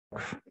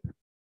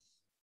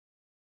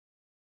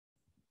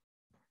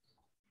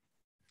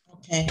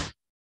Okay,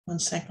 1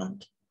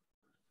 second.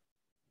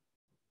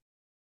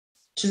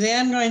 Today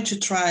I'm going to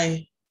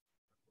try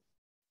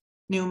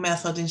new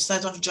method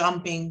instead of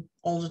jumping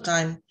all the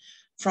time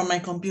from my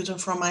computer,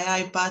 from my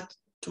iPad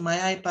to my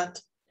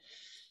iPad.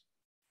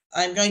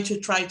 I'm going to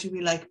try to be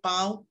like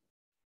Pau.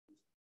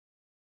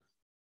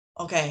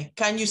 Okay,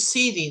 can you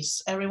see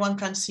this? Everyone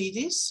can see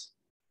this?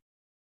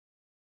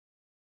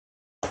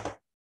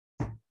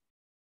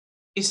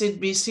 Is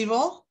it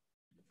visible?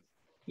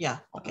 Yeah,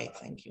 okay,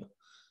 thank you.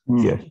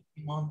 Yes.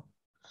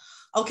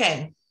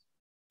 Okay,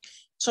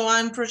 so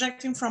I'm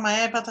projecting from my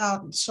iPad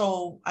out.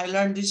 So I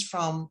learned this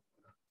from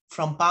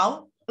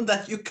Pau,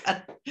 that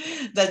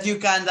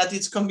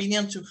it's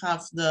convenient to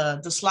have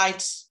the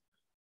slides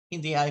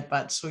in the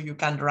iPad so you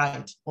can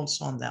write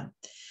also on them.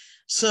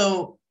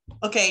 So,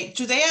 okay,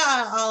 today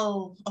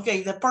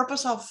the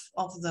purpose of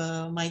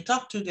my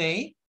talk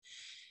today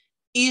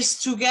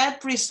is to get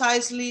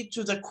precisely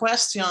to the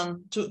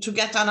question, to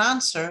get an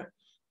answer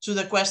to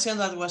the question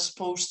that was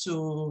posed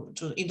to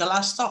in the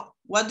last talk.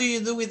 What do you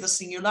do with the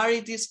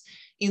singularities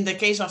in the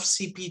case of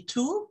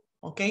CP2?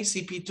 Okay,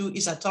 CP2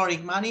 is a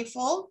toric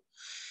manifold.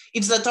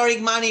 It's the toric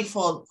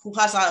manifold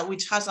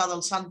which has a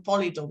Dolzan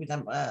polytope with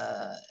them,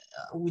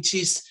 which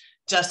is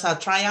just a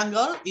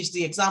triangle, is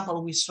the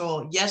example we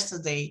saw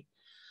yesterday.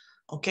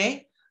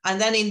 Okay, and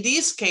then in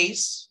this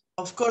case,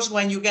 of course,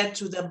 when you get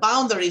to the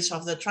boundaries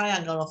of the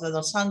triangle, of the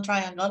Dolzan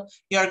triangle,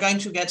 you are going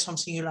to get some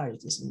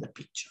singularities in the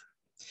picture.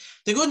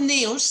 The good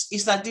news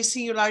is that these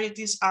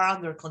singularities are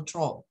under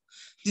control.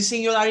 These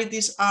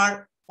singularities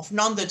are of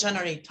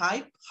non-degenerate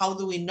type. How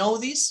do we know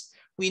this?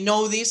 We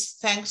know this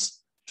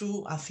thanks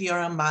to a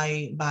theorem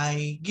by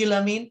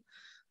Guillemin,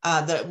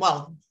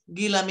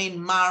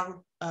 Guillemin-Marr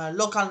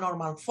local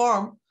normal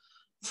form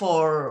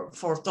for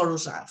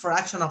torus, for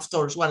action of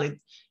torus. Well,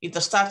 it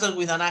started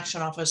with an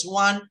action of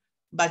S1,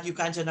 but you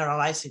can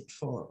generalize it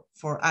for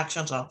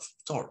actions of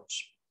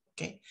torus.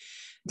 Okay.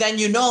 Then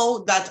you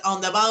know that on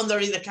the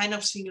boundary, the kind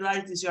of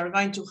singularities you are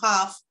going to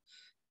have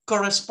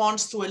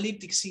corresponds to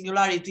elliptic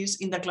singularities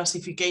in the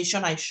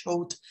classification I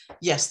showed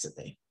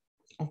yesterday.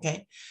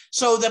 Okay,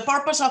 so the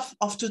purpose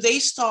of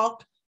today's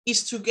talk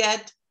is to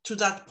get to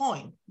that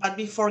point. But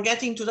before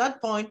getting to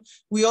that point,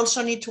 we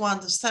also need to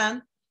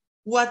understand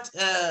what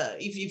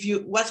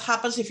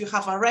happens if you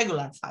have a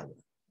regular fiber.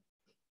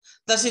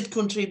 Does it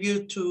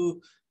contribute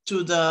to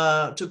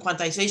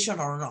quantization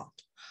or not?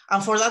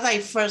 And for that, I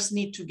first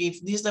need to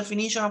give this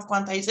definition of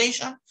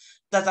quantization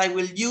that I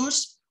will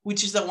use,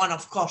 which is the one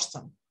of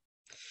custom.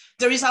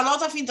 There is a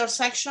lot of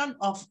intersection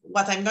of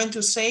what I'm going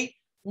to say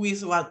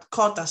with what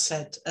Kota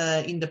said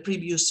in the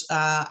previous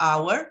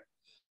hour,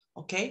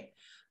 okay?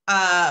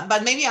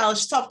 But maybe I'll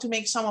stop to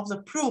make some of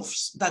the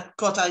proofs that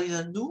Kota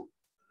didn't do,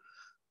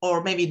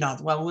 or maybe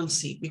not. Well, we'll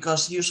see,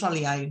 because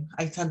usually I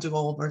tend to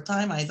go over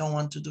time. I don't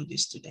want to do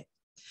this today.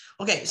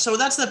 Okay, so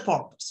that's the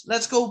purpose.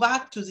 Let's go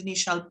back to the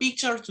initial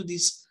picture, to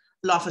this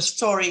love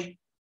story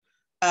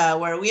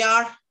where we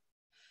are.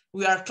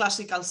 We are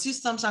classical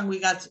systems and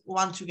we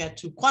want to get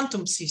to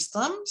quantum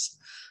systems.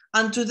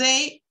 And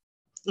today,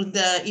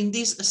 in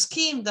this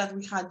scheme that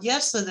we had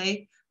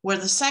yesterday, where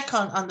the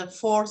second and the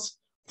fourth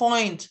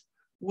point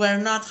were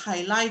not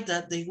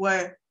highlighted, they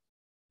were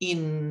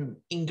in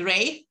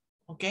gray,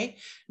 okay?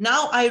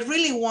 Now I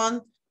really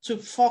want to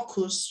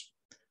focus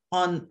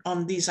on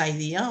this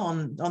idea,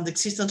 on the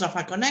existence of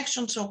a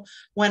connection. So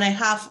when I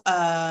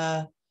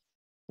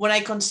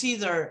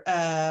consider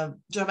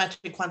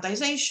geometric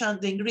quantization,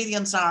 the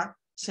ingredients are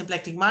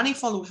symplectic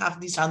manifold. We have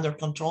this under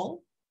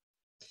control.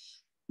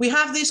 We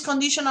have this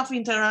condition of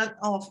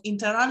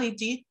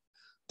interality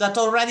that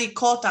already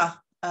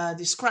Kota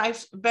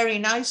describes very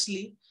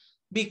nicely,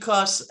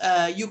 because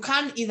you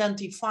can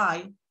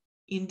identify,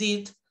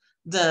 indeed,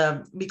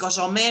 because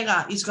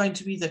omega is going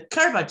to be the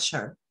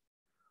curvature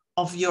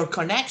of your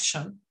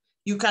connection,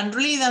 you can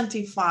really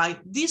identify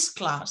this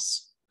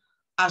class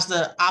as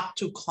the up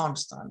to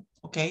constant,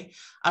 okay,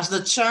 as the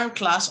Chern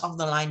class of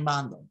the line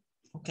bundle,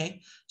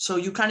 okay? So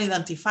you can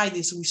identify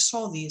this. We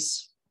saw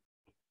this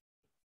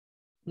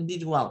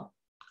indeed well,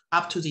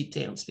 up to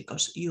details,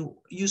 because you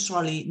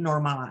usually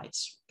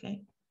normalize,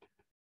 okay?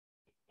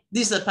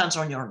 This depends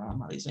on your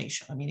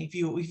normalization. I mean, if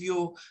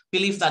you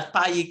believe that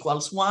pi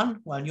equals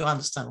 1, well, you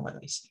understand what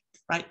I say,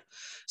 right?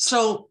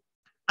 So,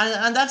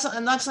 and that's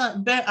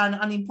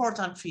an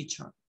important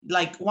feature.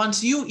 Like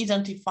once you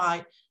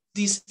identify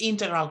this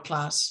integral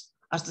class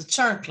as the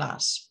Chern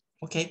class,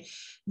 okay,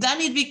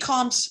 then it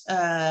becomes,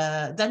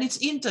 then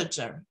it's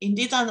integer.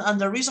 Indeed,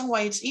 and the reason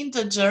why it's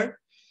integer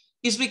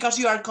is because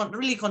you are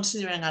really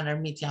considering an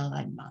Hermitian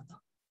line bundle,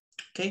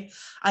 okay?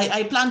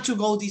 I plan to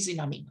go this in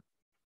a minute.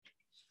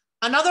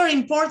 Another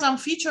important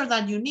feature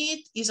that you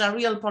need is a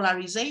real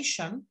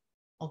polarization,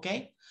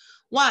 okay?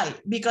 Why?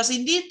 Because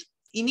indeed,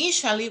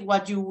 initially,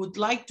 what you would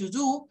like to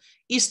do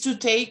is to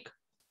take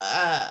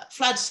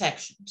flat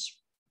sections.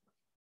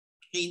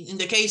 In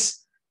the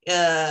case,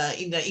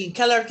 in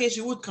Keller case,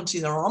 you would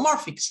consider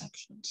holomorphic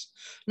sections.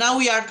 Now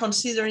we are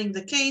considering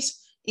the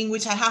case in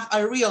which I have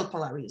a real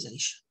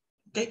polarization.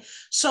 Okay,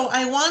 so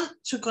I want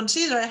to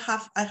consider I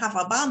have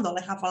a bundle,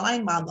 I have a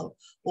line bundle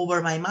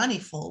over my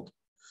manifold,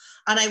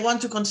 and I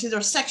want to consider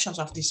sections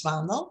of this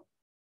bundle.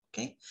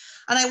 Okay,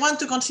 and I want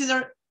to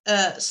consider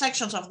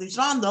sections of this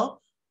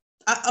bundle.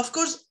 Of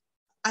course,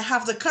 I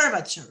have the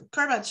curvature.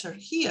 Curvature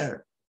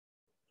here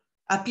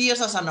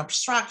appears as an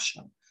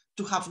abstraction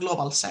to have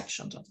global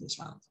sections of this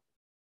bundle.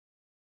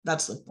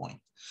 That's the point.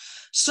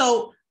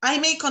 So I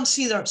may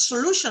consider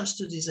solutions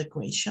to this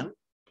equation.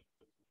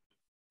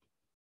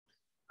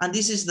 And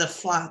this is the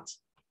flat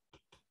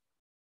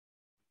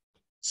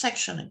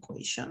section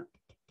equation.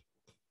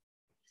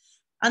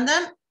 And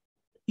then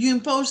you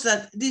impose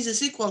that this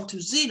is equal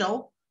to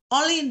 0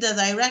 only in the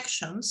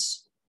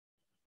directions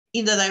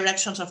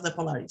of the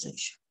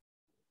polarization.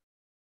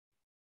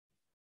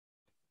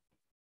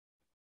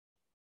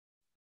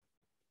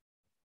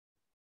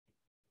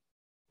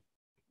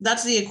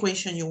 That's the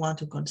equation you want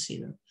to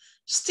consider.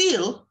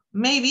 Still,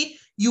 maybe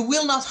you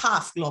will not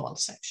have global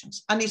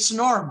sections, and it's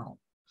normal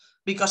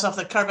because of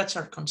the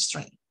curvature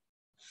constraint.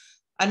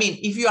 I mean,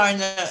 if you are in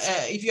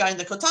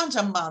the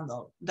cotangent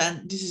bundle,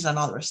 then this is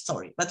another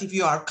story. But if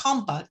you are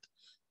compact,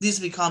 this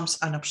becomes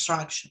an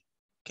abstraction,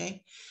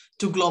 okay,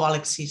 to global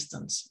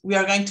existence. We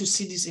are going to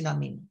see this in a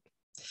minute.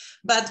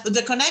 But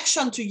the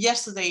connection to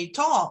yesterday's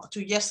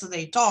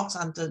talks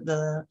and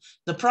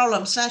the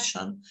problem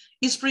session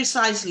is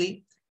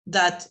precisely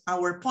that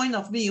our point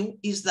of view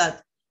is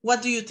that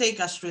what do you take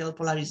as real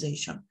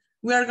polarization?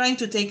 We are going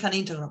to take an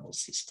integrable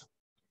system.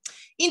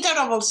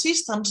 Integrable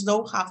systems,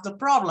 though, have the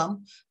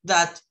problem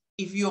that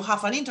if you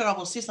have an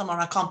integrable system on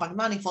a compact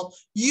manifold,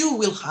 you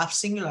will have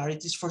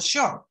singularities for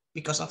sure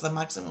because of the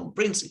maximum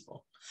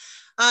principle.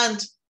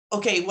 And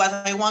okay, what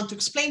I want to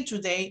explain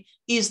today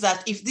is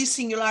that if these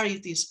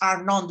singularities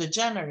are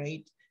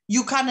non-degenerate,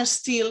 you can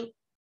still,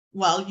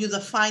 well, you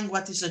define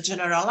what is a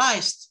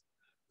generalized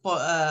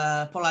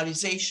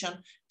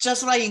polarization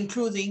just by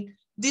including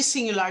these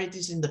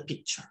singularities in the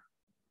picture.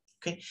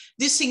 Okay,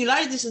 these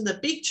singularities in the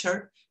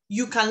picture,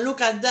 you can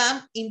look at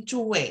them in two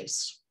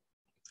ways.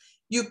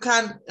 You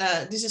can,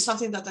 this is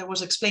something that I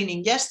was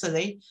explaining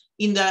yesterday,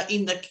 in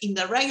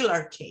the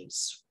regular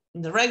case.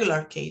 In the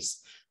regular case,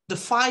 the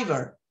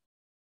fiber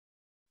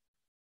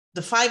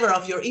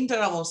of your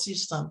integrable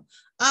system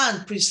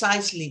and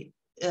precisely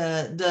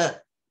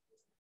the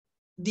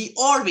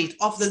orbit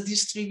of the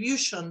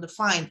distribution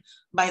defined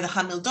by the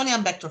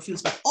Hamiltonian vector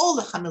fields, by all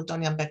the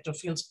Hamiltonian vector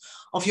fields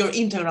of your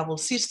integrable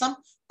system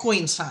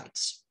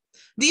coincides.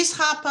 This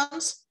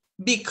happens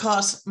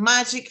because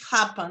magic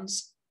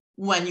happens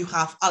when you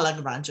have a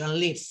Lagrangian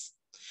leaf.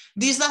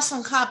 This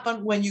doesn't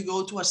happen when you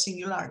go to a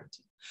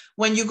singularity.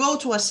 When you go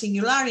to a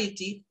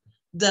singularity,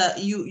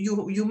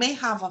 you may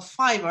have a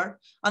fiber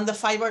and the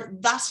fiber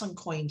doesn't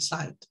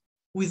coincide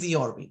with the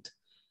orbit.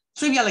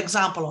 Trivial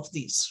example of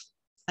this.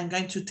 I'm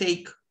going to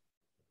take,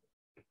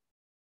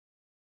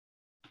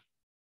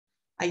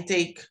 I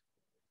take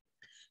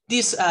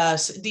this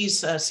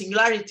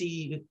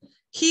singularity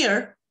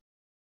here.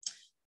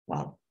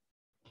 Well,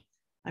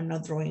 I'm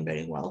not drawing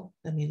very well.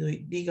 Let me do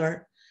it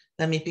bigger.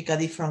 Let me pick a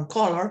different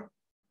color.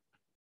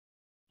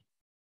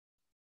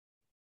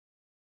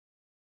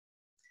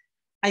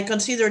 I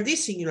consider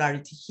this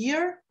singularity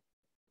here,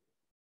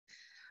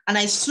 and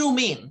I zoom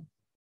in.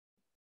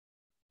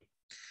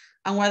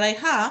 And what I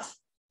have,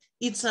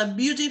 it's a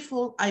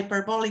beautiful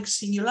hyperbolic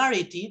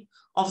singularity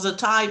of the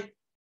type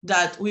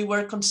that we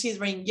were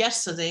considering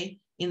yesterday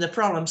in the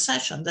problem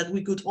session, that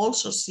we could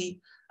also see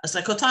as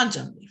a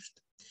cotangent lift,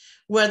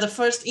 where the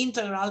first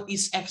integral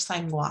is x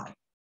times y.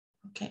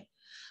 Okay,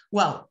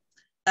 well,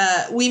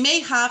 we may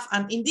have,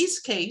 and in this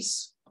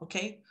case,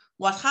 okay,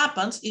 what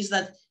happens is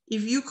that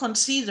if you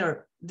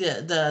consider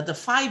the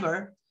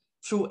fiber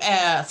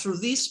through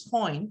this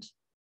point,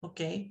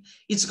 okay,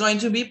 it's going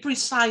to be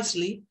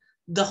precisely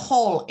the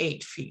whole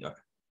 8 figure.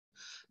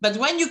 But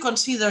when you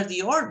consider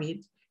the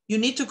orbit, you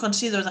need to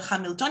consider the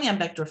Hamiltonian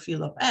vector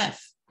field of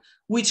F,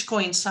 which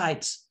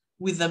coincides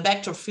with the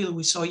vector field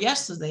we saw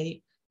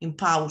yesterday in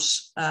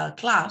Pau's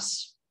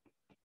class.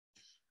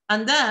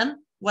 And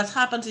then what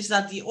happens is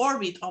that the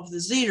orbit of the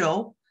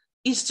 0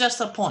 is just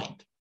a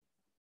point.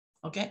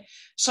 Okay,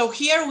 so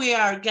here we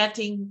are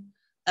getting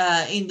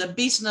in the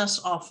business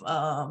of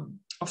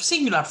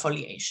singular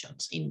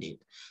foliations, indeed,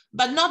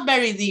 but not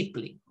very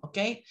deeply.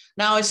 Okay,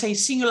 now I say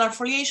singular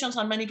foliations,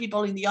 and many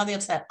people in the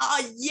audience said, "Oh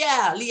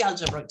yeah, Lie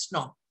algebras."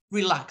 No,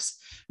 relax.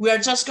 We are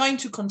just going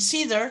to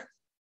consider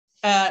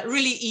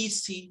really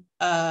easy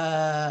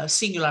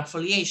singular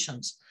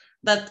foliations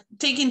that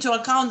take into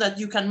account that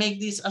you can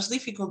make this as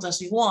difficult as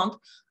you want.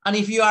 And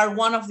if you are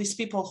one of these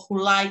people who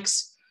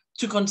likes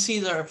to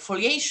consider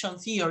foliation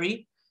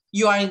theory,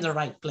 you are in the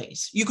right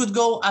place. You could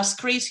go as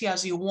crazy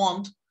as you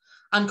want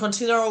and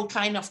consider all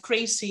kind of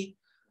crazy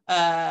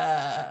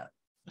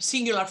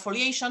singular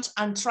foliations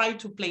and try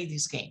to play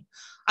this game.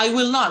 I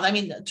will not. I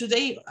mean,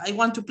 today I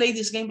want to play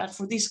this game, but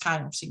for this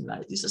kind of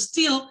singularities,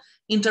 still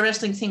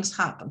interesting things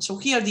happen. So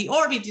here the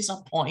orbit is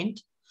a point,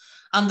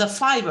 And the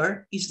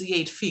fiber is the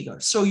 8th figure.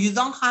 So you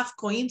don't have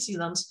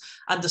coincidence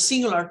at the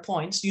singular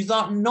points. You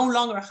no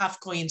longer have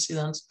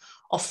coincidence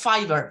of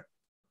fiber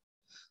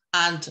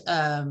and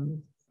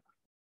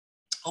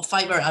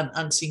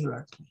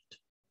singular point.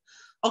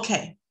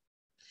 Okay,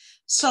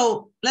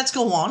 so let's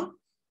go on.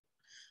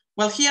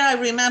 Well, here I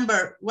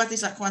remember what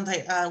is a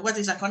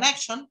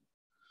connection.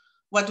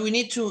 What we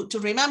need to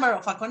remember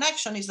of a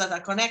connection is that a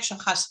connection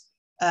has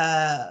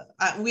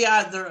we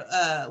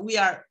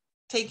are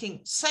taking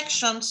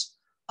sections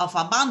of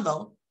a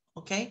bundle,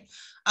 okay,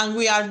 and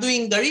we are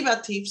doing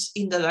derivatives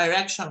in the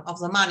direction of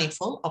the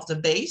manifold of the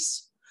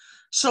base.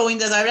 So in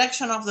the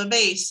direction of the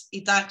base,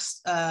 it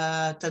acts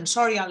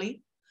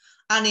tensorially,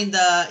 and in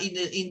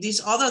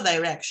this other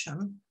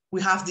direction,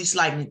 we have this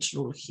Leibniz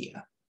rule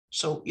here.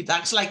 So it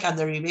acts like a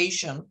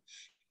derivation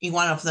in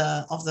one of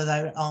the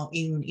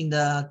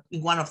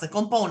one of the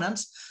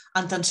components,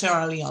 and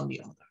tensorially on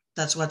the other.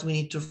 That's what we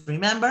need to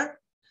remember.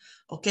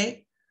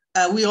 Okay,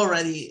 we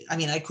already. I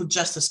mean, I could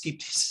just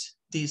skip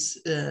this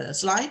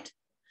slide.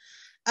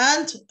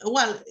 And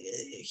well,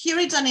 here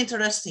is an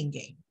interesting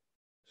game.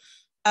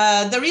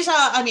 There is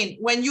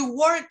when you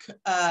work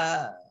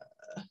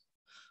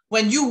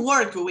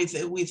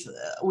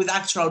with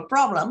actual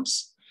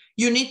problems,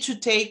 you need to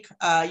take,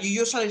 you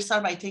usually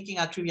start by taking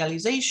a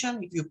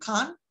trivialization, if you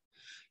can.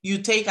 You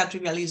take a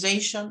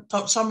trivialization,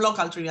 some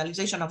local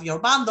trivialization of your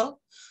bundle,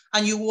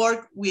 and you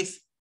work with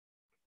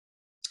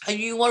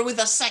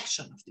a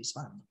section of this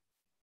bundle.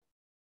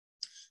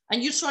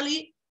 And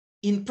usually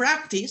in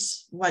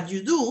practice, what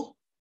you do,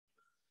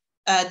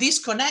 this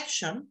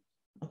connection,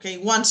 okay,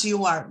 once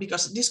you are,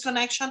 because this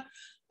connection,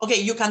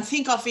 okay, you can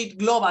think of it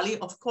globally,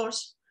 of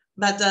course,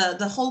 but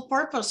the whole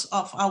purpose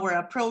of our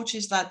approach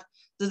is that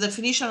the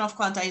definition of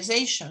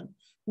quantization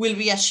will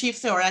be a sheaf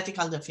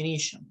theoretical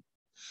definition.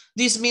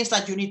 This means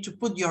that you need to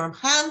put your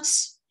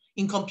hands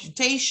in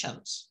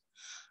computations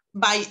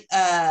by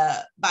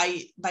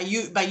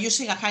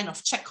using a kind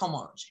of check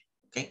homology.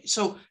 Okay,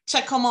 so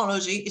check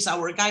homology is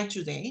our guide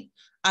today,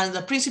 and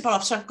the principle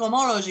of check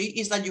homology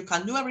is that you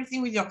can do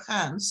everything with your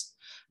hands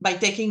by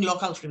taking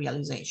local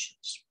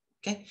trivializations.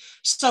 Okay,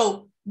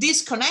 so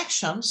these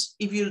connections,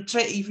 if you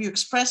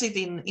express it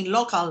in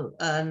local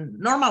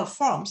normal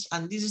forms,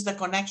 and this is the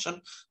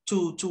connection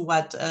to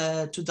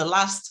the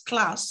last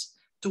class,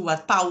 to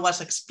what Pau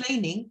was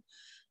explaining,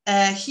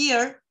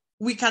 here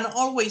we can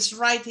always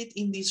write it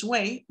in this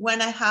way where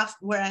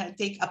I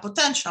take a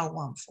potential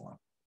one form.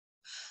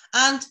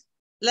 And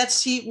let's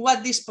see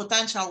what this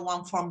potential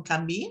one form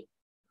can be.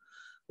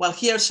 Well,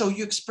 here, so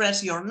you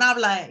express your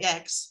nabla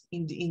x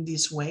in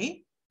this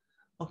way.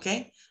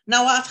 Okay.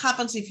 Now, what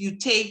happens if you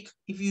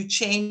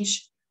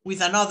change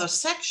with another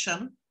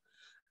section?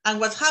 And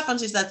what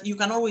happens is that you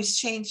can always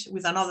change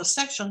with another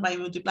section by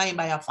multiplying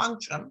by a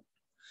function.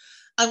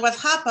 And what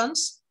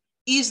happens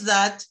is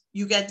that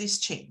you get this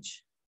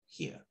change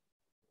here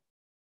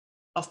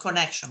of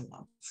connection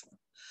one form.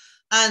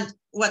 And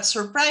what's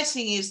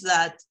surprising is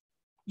that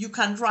you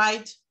can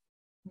write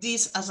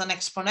this as an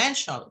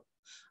exponential.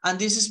 And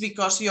this is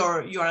because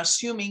you're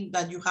assuming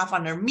that you have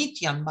an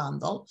Hermitian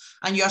bundle,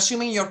 and you're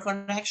assuming your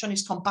connection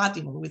is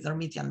compatible with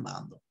Hermitian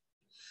bundle.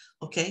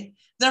 Okay,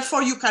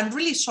 therefore you can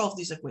really solve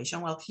this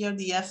equation. Well, here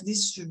the f,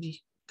 this should be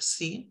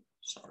c,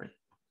 sorry,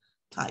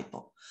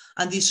 typo,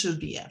 and this should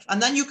be f. And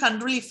then you can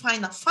really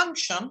find a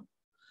function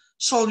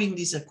solving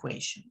this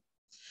equation.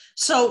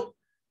 So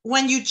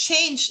when you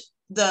change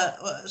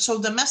so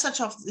the message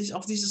of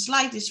this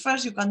slide is,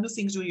 first, you can do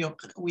things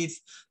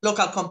with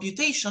local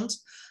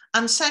computations.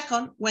 And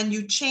second, when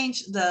you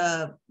change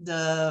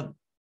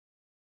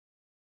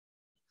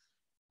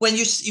when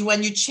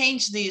you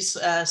change this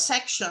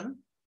section,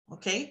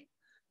 okay,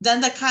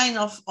 then the kind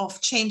of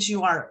change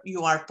you are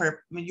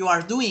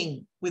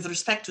doing with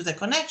respect to the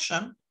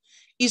connection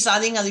is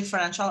adding a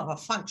differential of a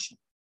function.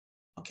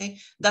 Okay,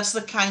 that's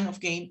the kind of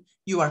game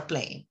you are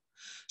playing.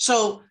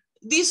 So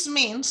this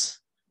means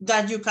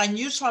that you can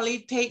usually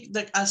take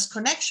as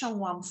connection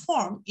one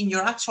form in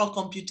your actual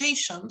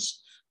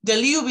computations the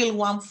Liouville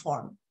one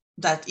form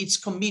that it's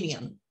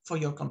convenient for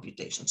your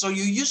computation. So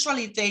you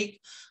usually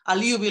take a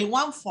Liouville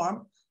one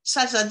form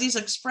such that this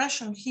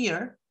expression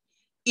here,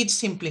 it's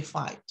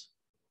simplified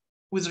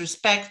with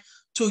respect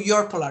to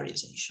your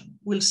polarization.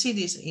 We'll see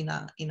this in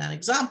an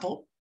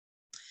example.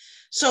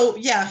 So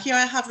yeah, here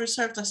I have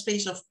reserved a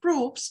space of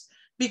proofs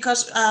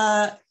because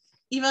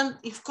even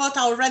if Cota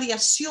already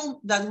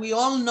assumed that we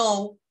all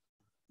know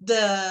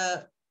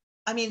the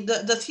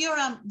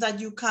theorem that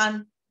you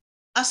can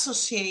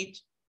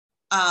associate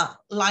a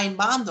line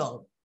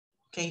bundle,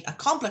 okay, a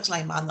complex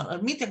line bundle, a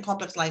Hermitian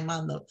complex line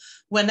bundle,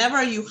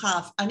 whenever you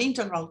have an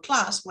integral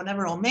class,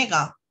 whenever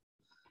omega,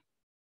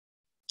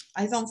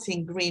 I don't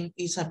think green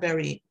is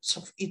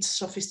it's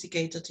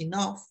sophisticated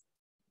enough.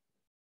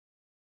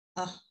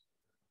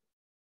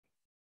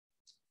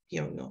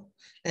 Here we go.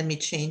 Let me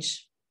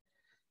change.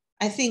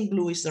 I think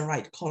blue is the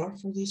right color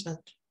for this, but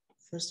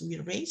first we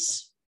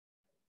erase.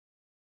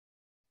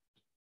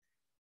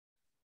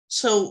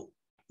 So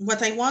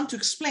what I want to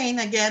explain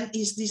again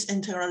is this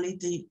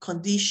integrality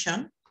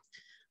condition.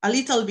 a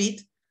little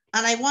bit,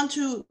 and I want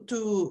to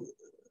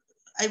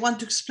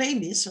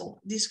explain this.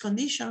 So this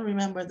condition,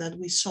 remember that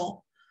we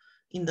saw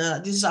in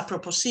this is a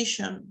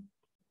proposition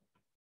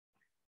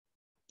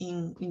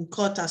in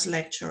Cota's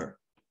lecture.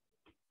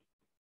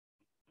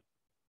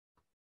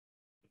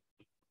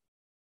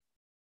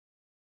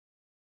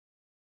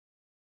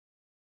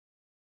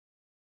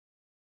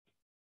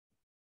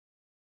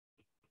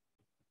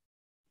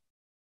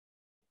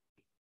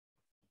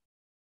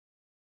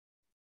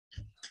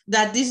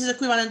 That this is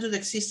equivalent to the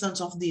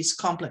existence of this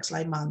complex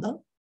line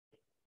bundle.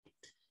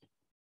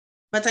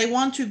 But I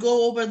want to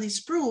go over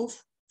this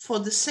proof for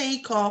the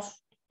sake of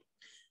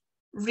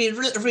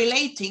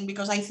relating,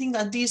 because I think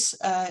that this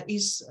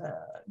is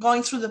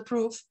going through the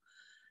proof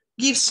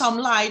gives some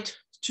light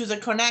to the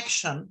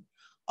connection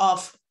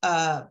of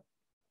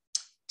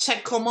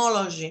check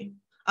homology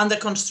and the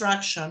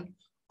construction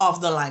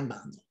of the line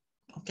bundle.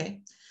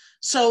 Okay,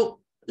 so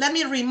let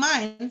me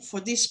remind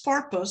for this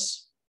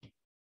purpose,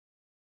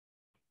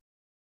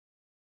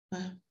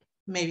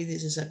 maybe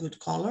this is a good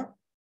color.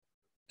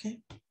 Okay,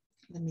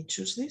 let me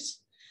choose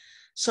this.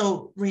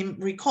 So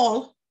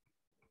recall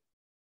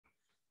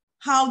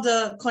how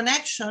the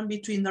connection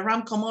between the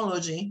ramp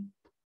homology,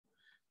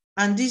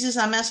 and this is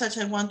a message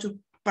I want to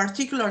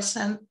particularly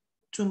send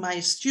to my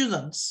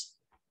students,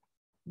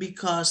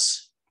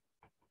 because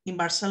in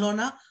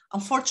Barcelona,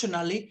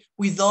 unfortunately,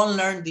 we don't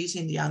learn this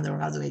in the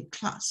undergraduate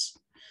class,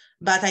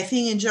 but I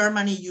think in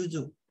Germany you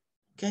do.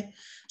 Okay,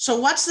 so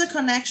what's the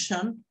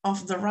connection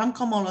of the ramp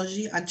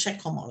homology and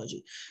check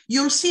homology?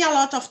 You'll see a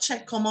lot of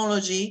check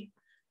homology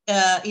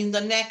in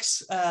the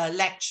next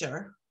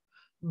lecture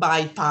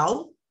by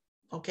Pau.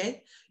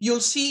 Okay,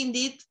 you'll see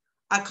indeed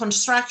a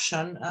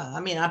construction,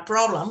 a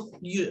problem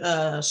you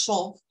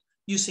solve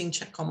using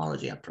check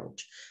homology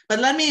approach. But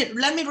let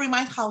me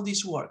remind how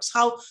this works.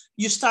 How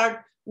you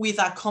start with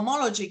a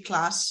homology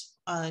class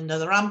in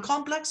the ramp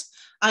complex,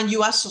 and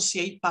you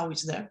associate, Pau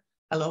is there.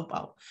 Hello,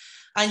 Pau.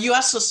 And you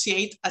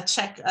associate a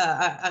check,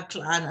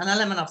 an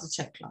element of the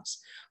check class.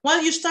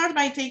 Well, you start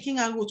by taking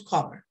a good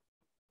cover.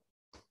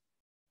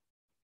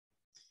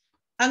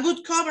 A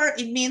good cover,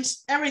 it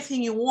means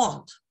everything you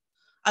want.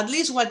 At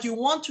least what you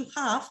want to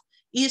have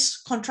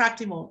is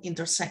contractible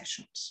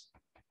intersections.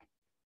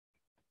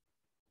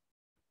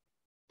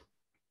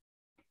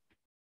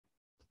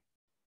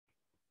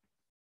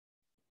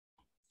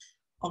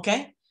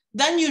 Okay,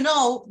 then you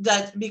know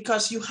that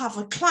because you have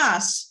a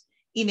class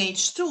in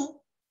H2,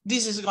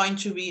 this is going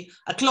to be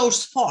a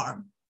closed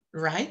form,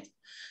 right?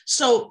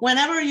 So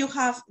whenever you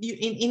have,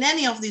 in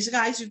any of these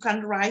guys, you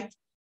can write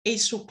A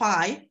sub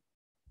I,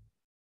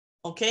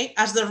 okay,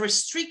 as the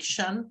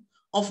restriction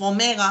of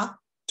omega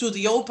to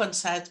the open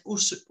set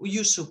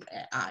U sub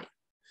I.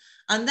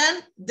 And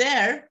then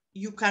there,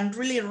 you can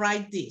really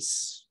write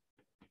this.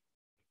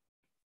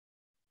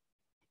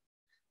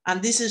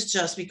 And this is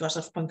just because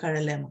of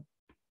Poincaré lemma.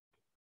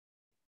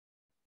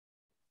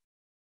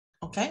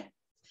 Okay?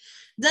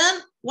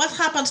 Then what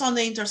happens on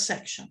the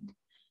intersection?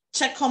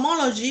 Check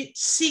homology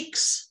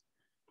seeks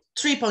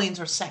triple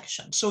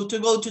intersections. So to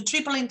go to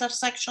triple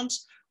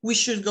intersections, we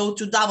should go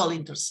to double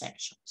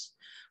intersections.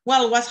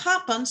 Well, what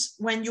happens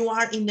when you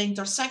are in the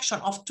intersection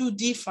of two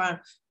different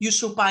U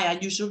sub I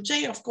and U sub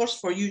j? Of course,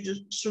 for U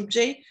sub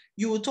j,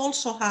 you would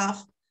also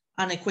have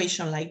an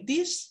equation like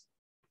this.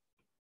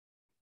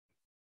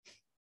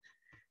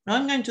 Now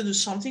I'm going to do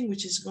something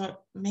which is going to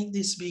make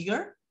this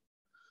bigger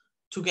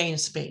to gain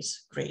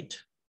space. Great.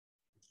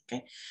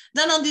 Okay.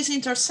 Then on this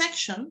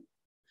intersection,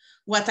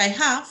 what I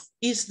have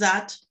is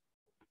that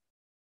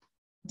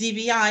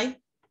dBi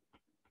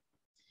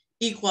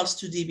equals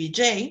to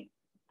dBj,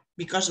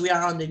 because we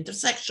are on the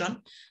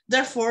intersection.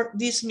 Therefore,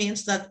 this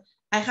means that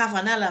I have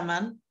an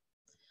element,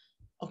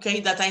 okay,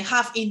 that I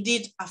have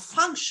indeed a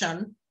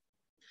function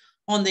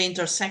on the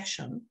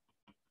intersection.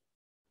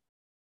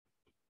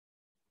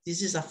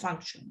 This is a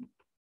function.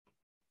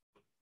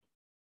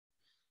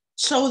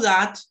 So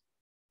that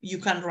you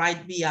can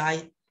write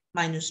Bi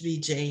minus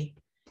Bj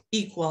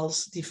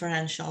equals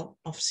differential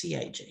of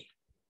Cij.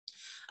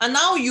 And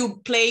now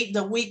you play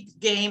the weak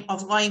game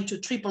of going to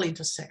triple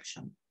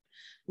intersection,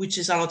 which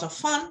is a lot of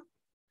fun.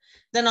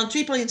 Then on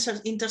triple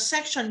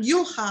intersection,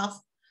 you have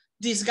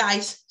these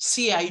guys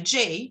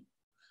Cij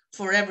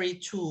for every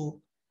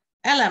two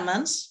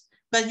elements,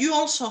 but you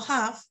also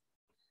have,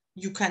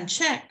 you can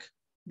check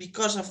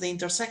because of the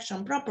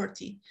intersection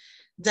property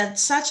that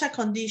such a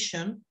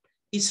condition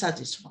is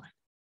satisfied.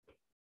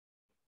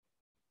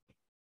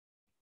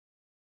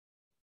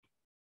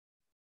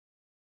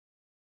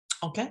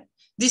 Okay,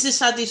 this is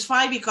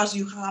satisfied because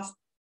you have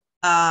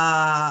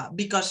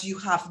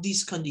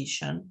this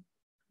condition.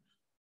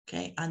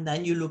 Okay, and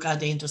then you look at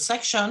the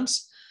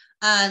intersections,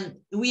 and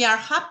we are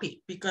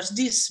happy because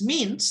this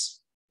means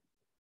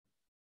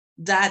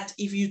that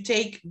if you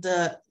take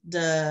the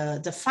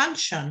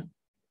function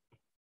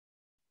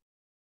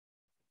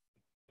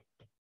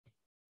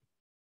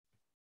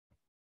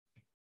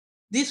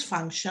this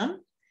function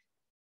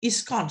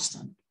is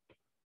constant.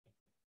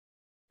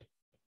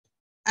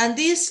 And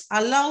this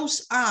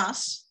allows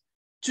us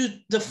to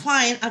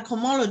define a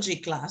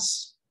cohomology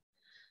class.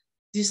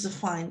 This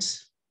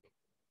defines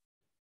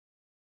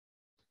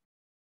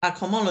a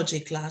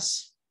cohomology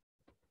class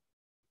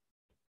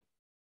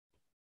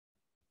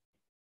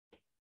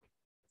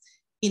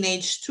in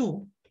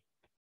H2,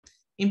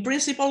 in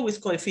principle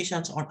with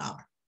coefficients on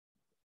R,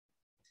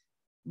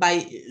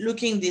 by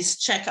looking this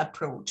check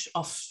approach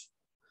of,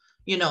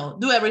 you know,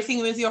 do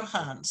everything with your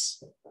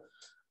hands,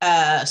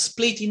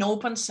 split in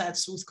open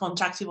sets with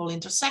contractible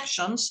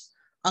intersections,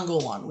 and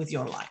go on with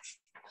your life.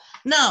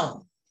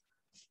 Now,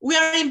 we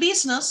are in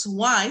business.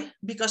 Why?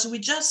 Because we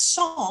just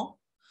saw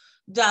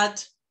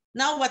that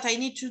now what I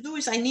need to do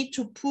is I need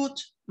to put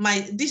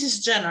this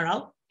is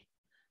general.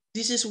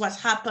 This is what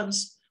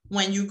happens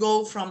when you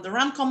go from the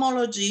RAM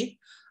cohomology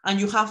and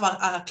you have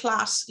a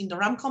class in the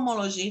RAM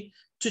cohomology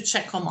to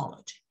check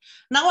cohomology.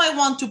 Now I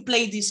want to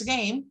play this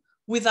game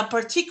with a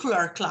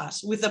particular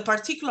class,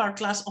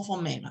 of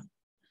omega.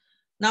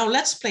 Now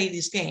let's play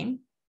this game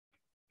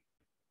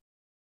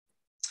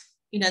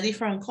in a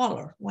different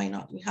color. Why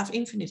not? We have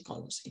infinite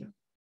colors here.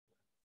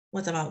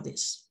 What about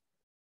this?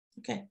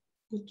 Okay,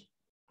 good.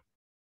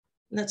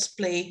 Let's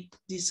play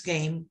this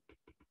game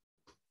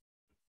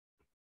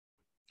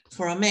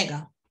for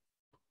omega,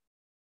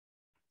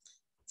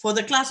 for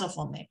the class of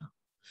omega.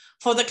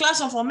 For the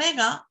class of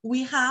omega,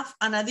 we have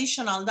an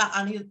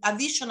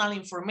additional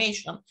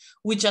information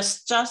we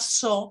just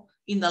saw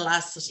in the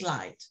last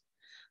slide.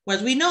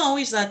 What we know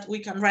is that we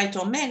can write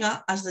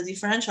omega as the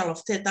differential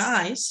of theta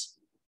i's,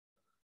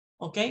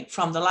 okay,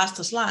 from the last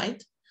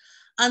slide.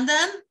 And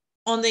then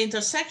on the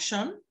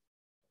intersection,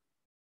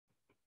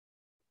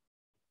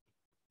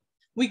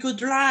 we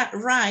could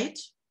write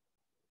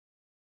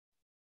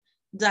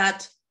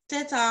that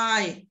theta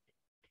I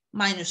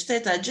minus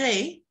theta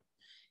j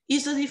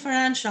is the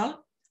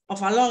differential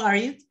of a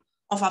logarithm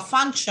of a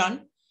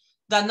function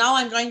that now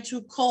I'm going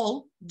to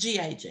call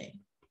gij.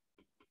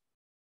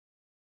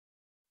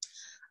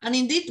 And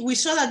indeed, we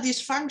saw that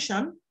this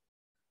function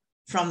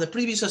from the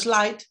previous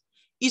slide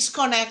is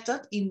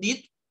connected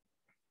indeed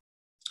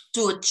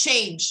to a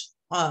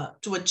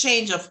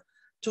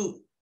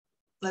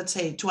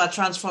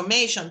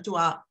transformation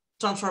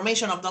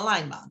of the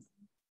line bundle,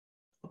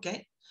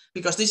 okay?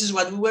 Because this is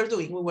what we were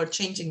doing, we were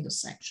changing the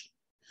section.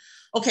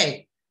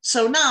 Okay,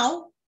 so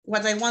now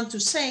what I want to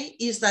say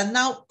is that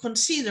now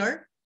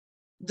consider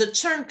the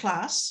Chern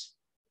class,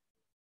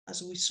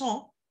 as we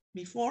saw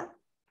before,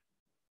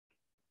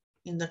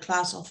 in the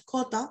class of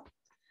Cota,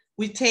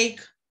 we take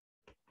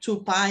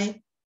 2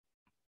 pi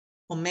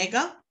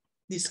omega,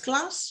 this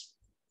class,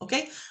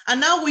 okay?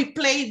 And now we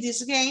play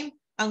this game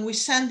and we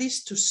send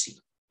this to C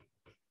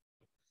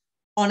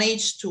on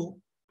H2,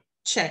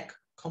 check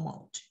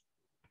cohomology.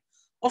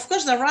 Of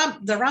course,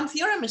 the RAM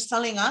theorem is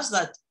telling us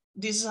that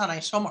this is an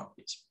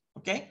isomorphism,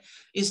 okay?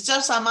 It's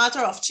just a matter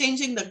of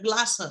changing the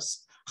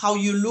glasses, how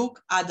you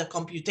look at the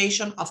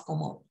computation of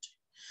cohomology.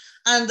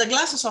 And the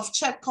glasses of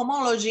check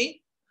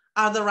cohomology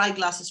are the right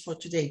glasses for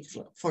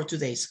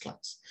today's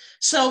class.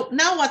 So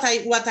now what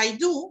I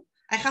do,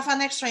 I have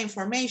an extra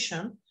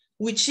information,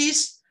 which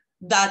is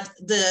that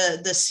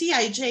the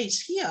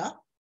Cij's here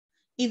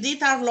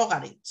indeed are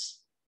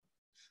logarithms.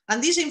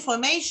 And this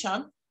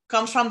information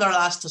comes from the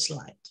last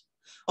slide.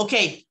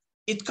 Okay,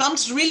 it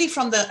comes really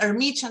from the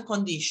Hermitian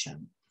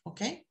condition,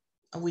 okay,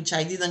 which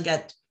I didn't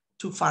get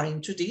too far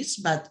into this,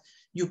 but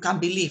you can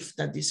believe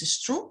that this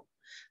is true.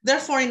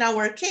 Therefore, in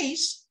our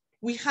case,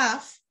 we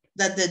have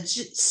that the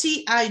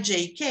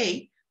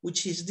Cijk,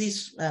 which is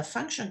this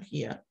function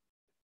here,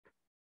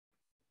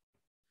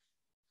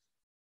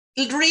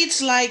 it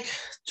reads like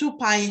 2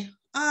 pi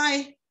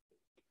I.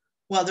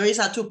 Well, there is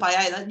a 2 pi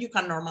I that you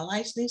can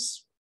normalize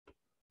this.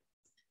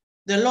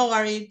 The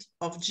logarithm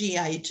of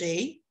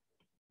Gij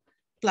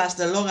plus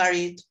the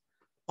logarithm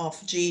of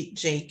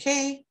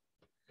Gjk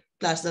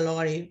plus the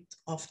logarithm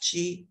of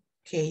Gki.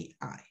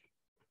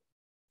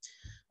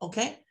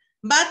 Okay,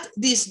 but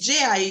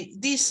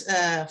these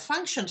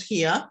functions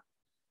here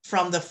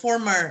from the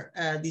former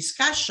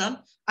discussion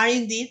are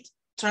indeed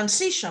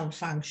transition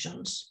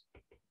functions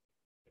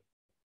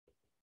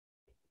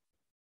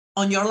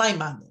on your line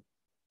bundle.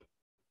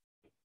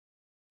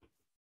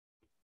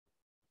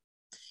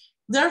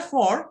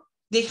 Therefore,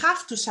 they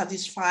have to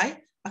satisfy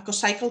a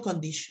cocycle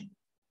condition.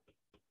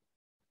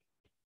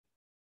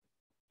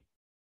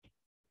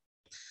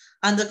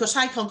 And the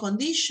cocycle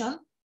condition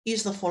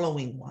is the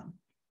following one.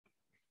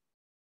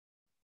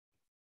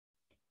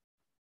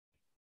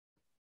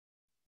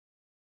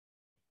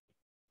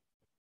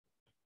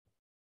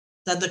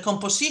 That the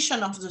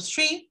composition of the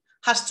tree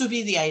has to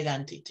be the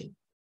identity,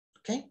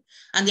 okay?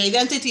 And the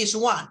identity is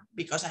 1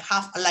 because I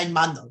have a line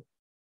bundle,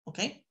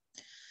 okay?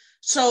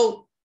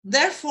 So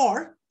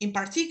therefore, in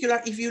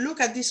particular, if you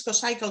look at this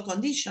cocycle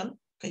condition,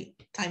 okay,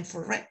 time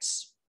for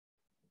reds.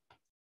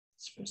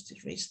 Let's first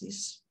erase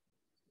this.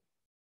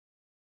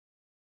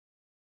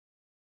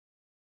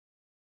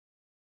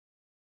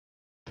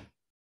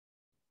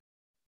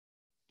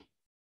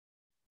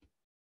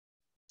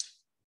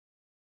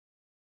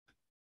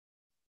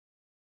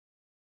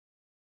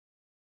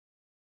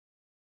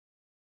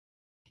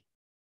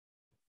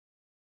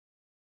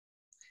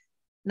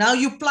 Now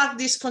you plug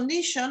this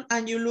condition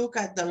and you look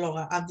at the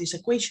log at this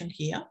equation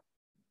here.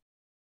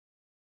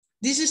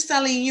 This is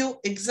telling you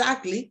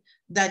exactly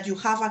that you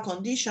have a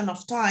condition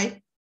of type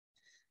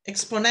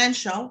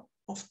exponential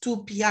of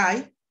 2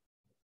 pi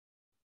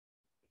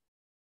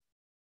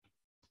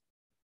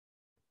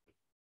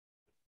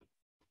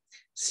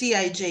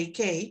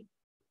Cijk.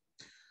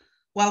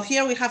 Well,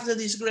 here we have the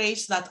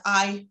disgrace that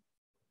I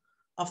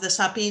of the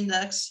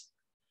subindex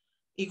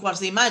equals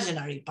the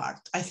imaginary part.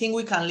 I think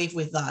we can live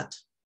with that.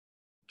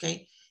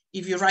 Okay,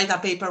 if you write a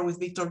paper with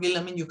Victor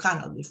Guillemin, you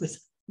cannot live with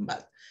it,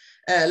 but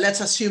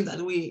let's assume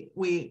that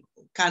we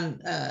can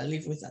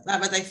live with that.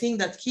 But I think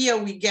that here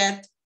we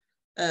get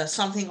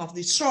something of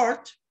this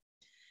sort.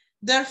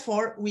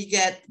 Therefore, we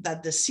get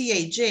that the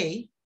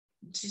Cijk,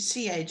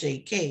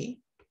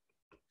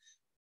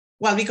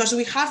 well, because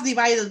we have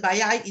divided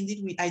by I,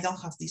 indeed, I don't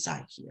have this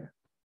I here.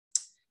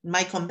 In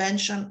my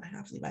convention, I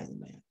have divided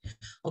by I.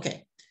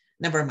 Okay,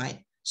 never mind.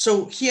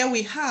 So here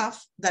we have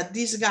that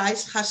this guy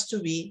has to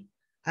be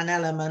an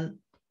element.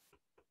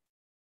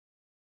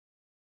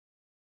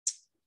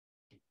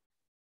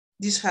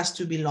 This has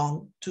to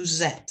belong to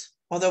Z.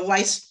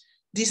 Otherwise,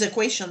 this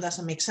equation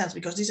doesn't make sense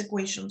because this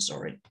equation,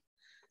 sorry,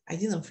 I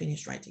didn't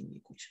finish writing the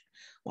equation.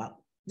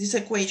 Well, this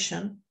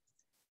equation,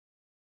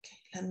 okay,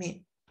 let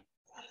me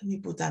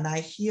put an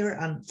I here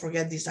and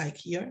forget this I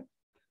here.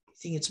 I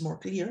think it's more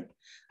clear.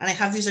 And I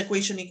have this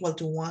equation equal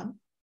to 1,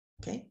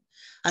 okay?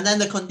 And then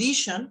the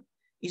condition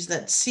is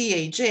that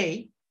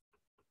Cij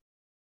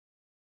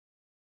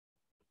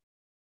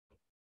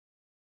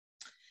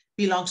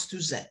belongs to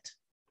Z.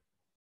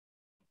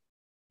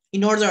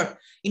 In order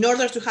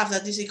to have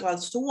that this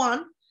equals to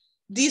 1,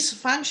 this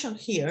function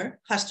here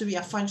has to be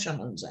a function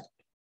on Z,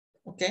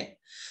 okay?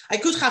 I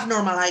could have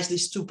normalized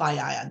this 2 pi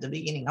I at the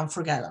beginning and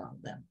forget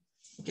about them.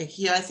 Okay,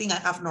 here I think I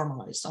have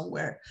normalized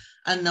somewhere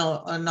and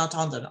no, not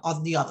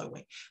on the other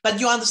way. But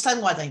you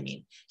understand what I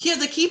mean. Here,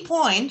 the key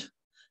point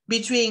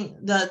between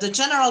the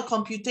general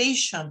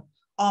computation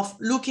of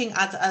looking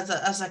at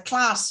as a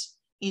class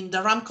in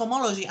the RAM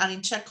cohomology and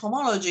in check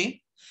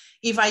cohomology,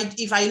 if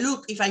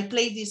I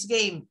play this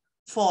game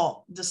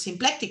for the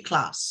symplectic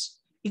class,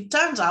 it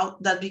turns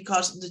out that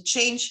because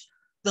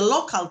the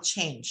local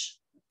change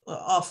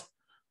of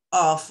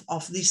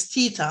this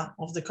theta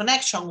of the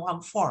connection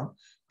one form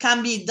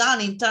can be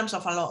done in terms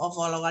of a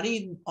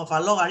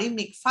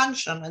logarithmic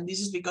function, and this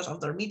is because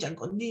of the Hermitian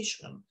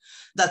condition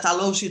that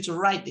allows you to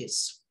write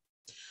this.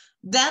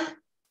 Then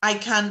I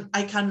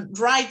can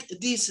write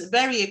this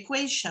very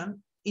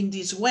equation in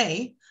this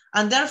way,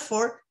 and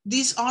therefore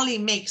this only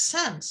makes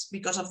sense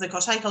because of the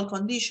cocycle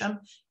condition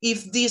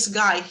if this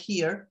guy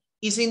here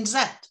is in Z.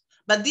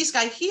 But this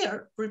guy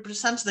here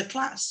represents the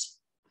class.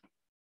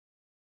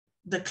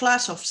 The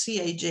class of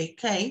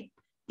Cijk,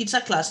 it's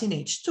a class in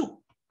H2.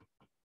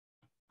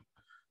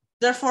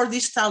 Therefore,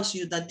 this tells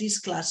you that this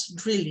class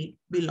really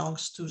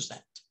belongs to Z.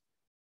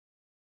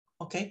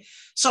 Okay,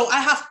 so I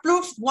have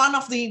proved one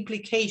of the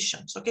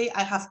implications. Okay,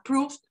 I have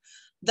proved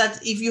that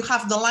if you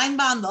have the line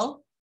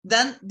bundle,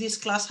 then this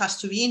class has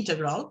to be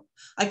integral.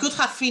 I could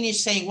have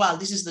finished saying, well,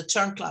 this is the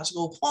Chern class,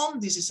 go home.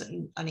 This is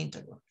an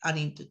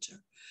integer.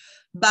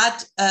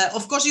 But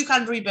of course, you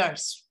can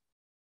reverse.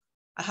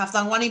 I have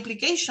done one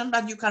implication,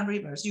 but you can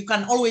reverse. You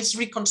can always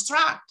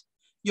reconstruct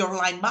your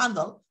line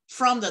bundle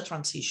from the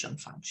transition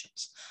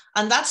functions.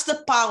 And that's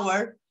the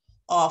power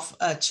of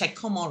check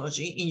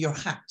cohomology in your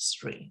hands,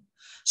 really.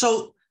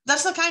 So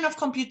that's the kind of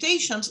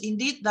computations,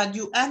 indeed, that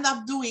you end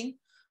up doing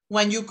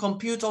when you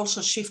compute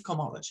also shift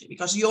cohomology,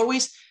 because you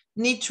always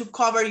need to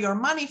cover your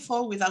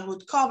manifold with a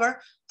good cover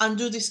and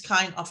do this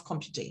kind of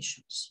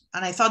computations.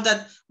 And I thought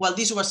that, well,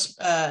 this was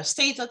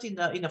stated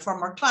in the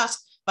former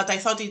class, but I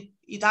thought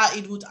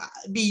it would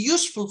be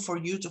useful for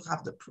you to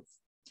have the proof.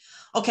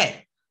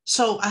 Okay,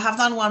 so I have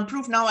done one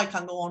proof. Now I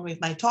can go on with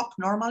my talk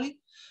normally.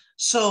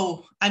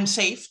 So I'm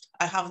saved.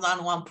 I have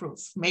done one proof.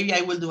 Maybe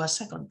I will do a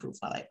second proof.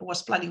 I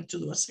was planning to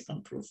do a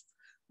second proof.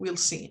 We'll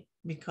see,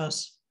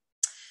 because,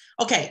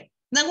 okay.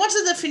 Then what's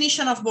the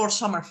definition of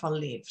Bohr-Sommerfeld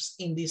leaves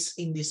in this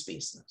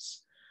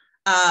business?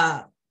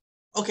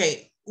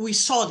 Okay, we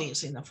saw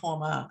this in the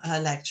former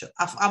lecture.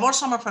 A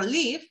Bohr-Sommerfeld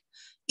leaf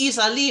is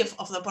a leaf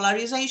of the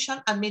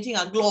polarization admitting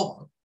a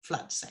global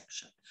flat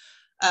section.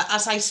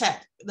 As I said,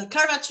 the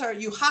curvature,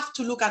 you have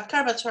to look at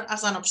curvature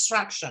as an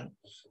abstraction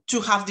to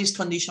have this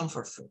condition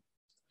for free.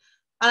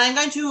 And I'm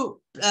going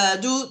to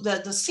do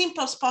the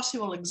simplest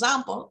possible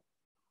example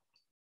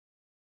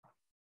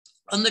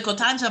on the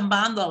cotangent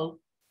bundle.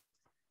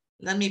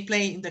 Let me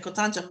play in the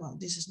cotangent bundle.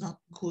 This is not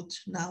good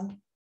now.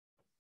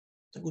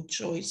 It's a good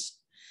choice.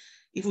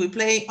 If we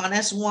play on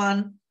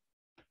S1,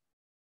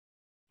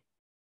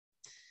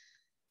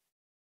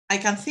 I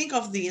can think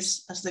of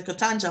this as the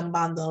cotangent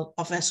bundle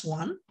of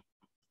S1.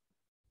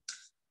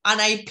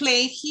 And I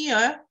play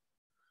here,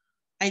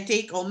 I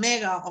take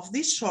omega of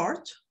this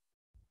sort.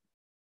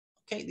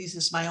 Okay, this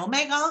is my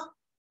omega.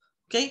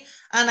 Okay,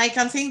 and I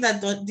can think that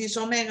this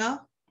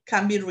omega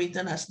can be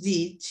written as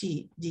d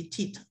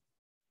theta.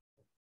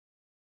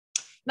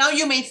 Now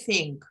you may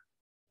think,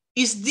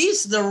 is this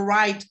the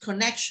right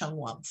connection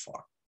one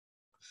form?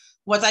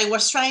 What I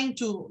was trying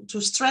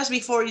to stress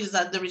before is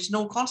that there is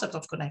no concept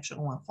of connection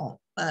one form.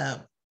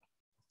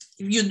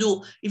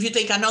 If you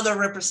take another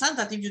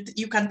representative,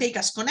 you can take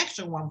as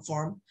connection one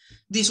form,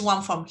 this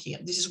one form here.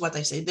 This is what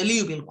I say, the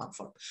Liouville one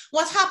form.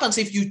 What happens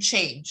if you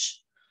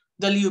change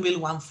the Liouville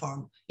one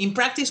form? In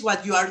practice,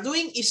 what you are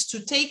doing is to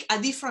take a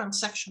different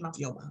section of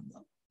your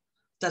bundle.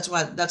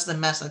 That's the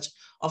message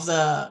of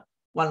the,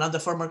 well, not the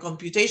former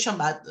computation,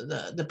 but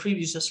the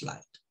previous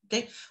slide.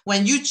 Okay,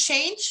 when you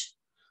change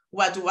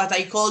what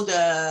I call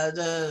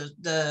the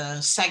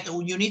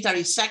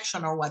unitary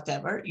section or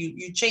whatever,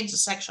 you change the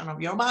section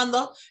of your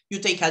bundle, you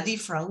take a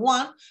different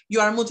one, you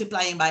are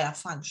multiplying by a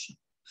function.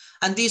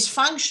 And this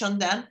function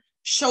then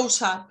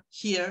shows up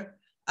here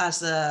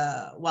as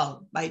a,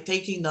 well, by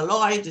taking the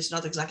logarithm, it's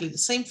not exactly the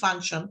same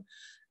function,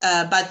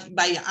 but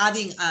by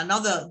adding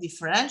another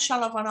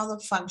differential of another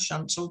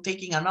function, so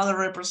taking another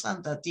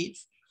representative,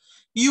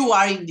 you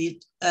are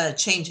indeed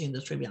changing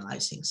the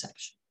trivializing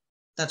section.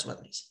 That's what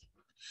I say.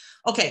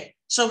 Okay,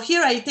 so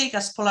here I take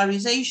as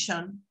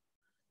polarization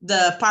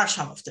the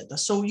partial of theta.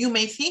 So you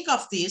may think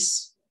of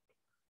this,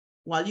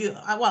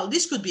 well,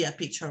 this could be a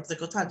picture of the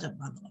cotangent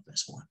bundle of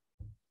S1.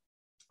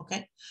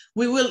 Okay,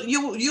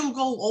 you'll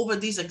go over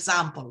this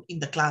example in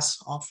the class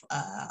of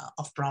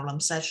problem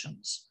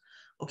sessions.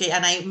 Okay,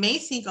 and I may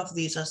think of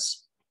this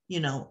as,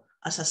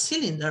 as a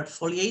cylinder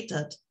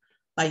foliated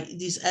by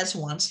these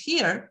S1s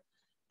here,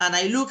 and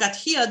I look at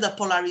here, the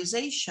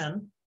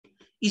polarization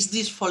is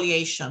this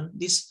foliation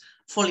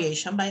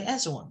by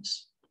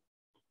S1s.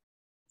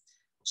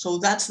 So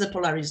that's the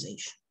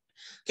polarization.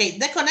 Okay,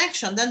 the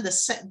connection, then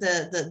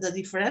the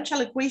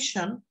differential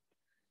equation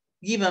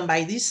given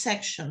by this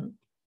section,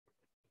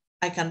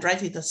 I can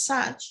write it as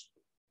such.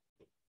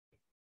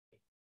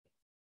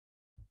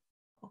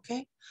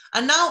 Okay,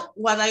 and now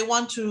what I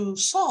want to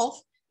solve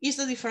is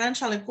the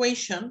differential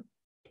equation,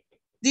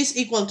 this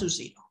equal to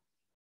 0.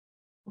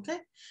 Okay,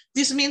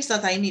 this means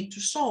that I need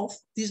to solve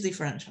this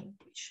differential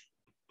equation.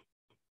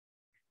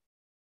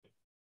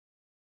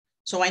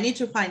 So I need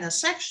to find a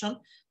section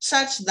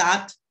such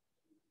that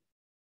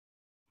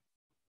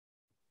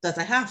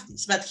I have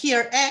this. But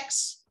here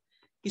x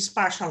is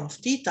partial of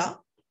theta.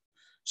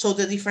 So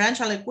the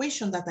differential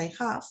equation that I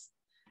have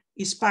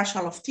is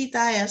partial of theta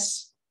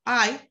s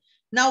I.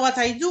 Now what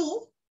I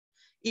do,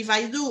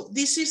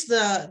 this is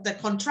the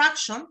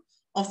contraction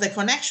of the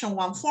connection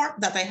one form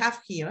that I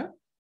have here.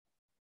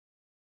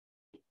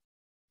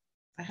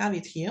 I have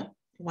it here.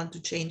 I want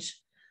to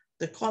change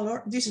the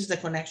color. This is the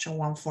connection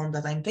one form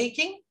that I'm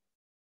taking.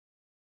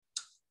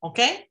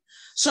 Okay,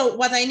 so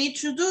what I need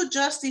to do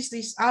just is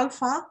this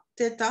alpha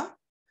theta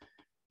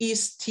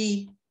is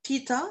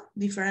theta,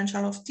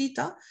 differential of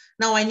theta.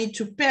 Now I need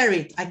to pair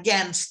it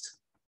against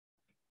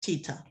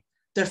theta.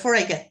 Therefore,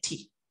 I get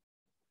t.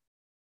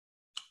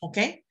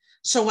 Okay,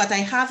 so what I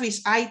have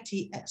is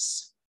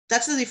ITS.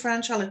 That's the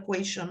differential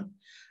equation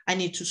I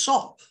need to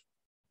solve.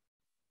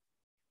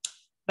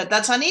 But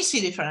that's an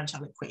easy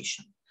differential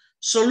equation.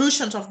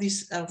 Solutions of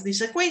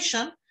this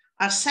equation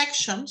are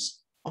sections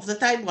of the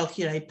type, well,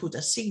 here I put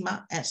a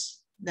sigma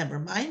s, never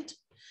mind.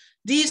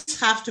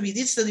 These have to be,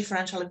 this is the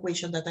differential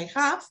equation that I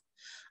have,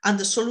 and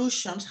the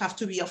solutions have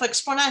to be of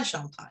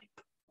exponential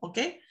type,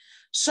 okay?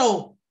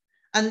 So,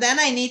 and then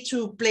I need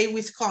to play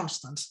with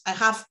constants. I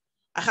have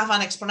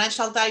an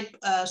exponential type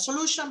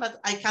solution, but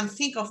I can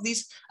think of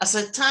this as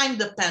a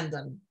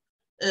time-dependent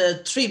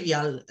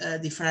trivial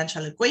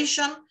differential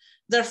equation.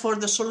 Therefore,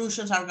 the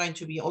solutions are going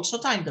to be also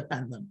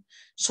time-dependent.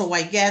 So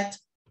I get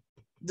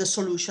the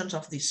solutions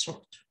of this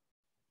sort.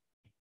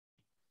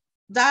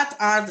 That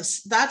are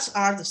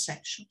the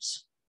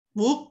sections.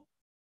 Whoop.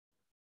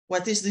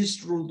 What is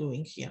this rule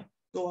doing here?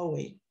 Go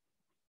away.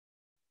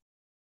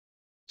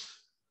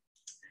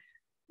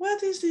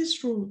 What is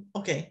this rule?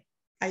 Okay,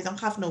 I don't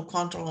have no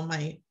control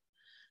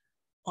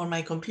on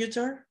my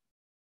computer.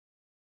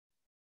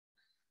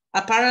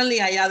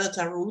 Apparently, I added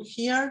a rule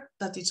here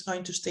that it's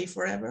going to stay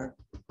forever.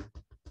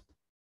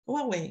 Go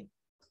away.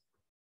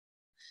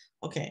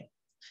 Okay,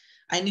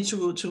 I need to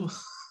go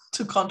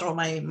to control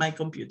my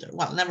computer.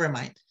 Well, never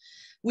mind.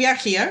 We are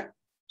here,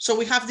 so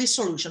we have this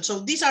solution.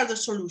 So these are the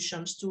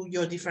solutions to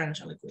your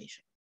differential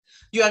equation.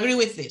 Do you agree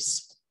with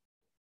this?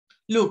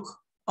 Look,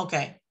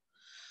 okay.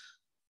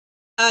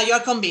 You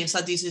are convinced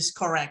that this is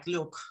correct,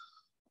 look.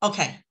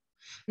 Okay,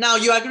 now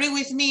you agree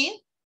with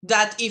me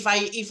that if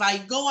I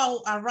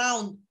go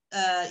around,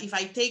 if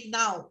I take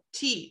now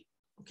t,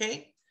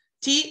 okay?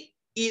 T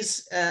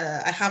is,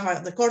 I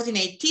have the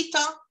coordinate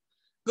theta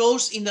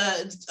goes in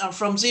the,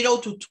 from 0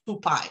 to 2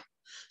 pi.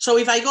 So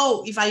if I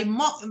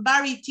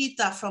vary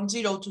theta from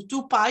 0 to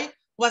 2 pi,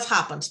 what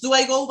happens? Do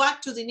I go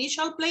back to the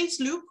initial place,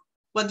 Luke?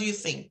 What do you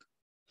think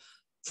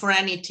for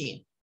any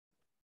t?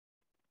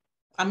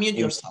 Unmute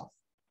yourself.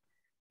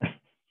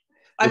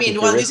 I mean,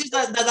 well, this is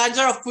the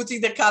danger of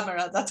putting the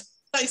camera. That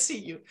I see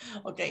you.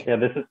 Okay. Yeah,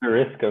 this is the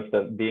risk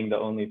of being the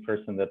only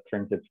person that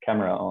turns its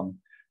camera on.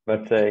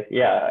 But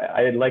yeah,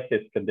 I like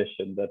this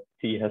condition that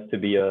t has to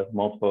be a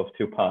multiple of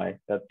 2 pi.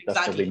 That's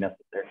definitely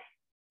necessary.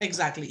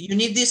 Exactly. You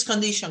need this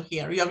condition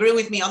here. You agree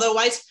with me?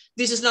 Otherwise,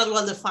 this is not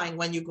well defined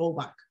when you go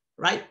back,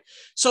 right?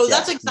 So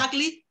that's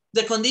exactly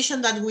the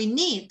condition that we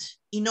need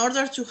in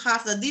order to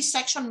have that this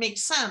section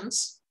makes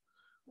sense,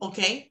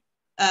 okay?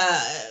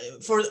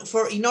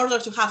 In order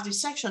to have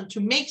this section to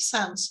make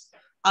sense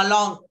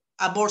along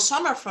a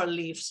Bohr-Sommerfeld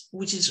leaves,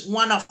 which is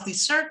one of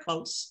these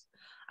circles,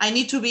 I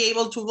need to be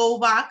able to go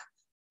back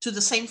to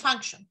the same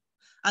function.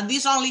 And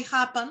this only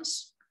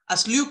happens,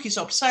 as Luke is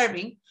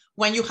observing,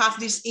 when you have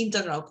this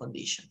integral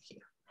condition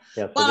here.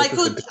 Yeah, so well, I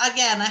could,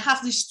 again, I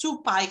have this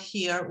 2 pi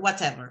here,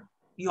 whatever.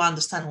 You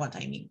understand what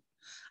I mean.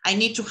 I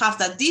need to have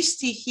that this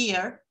t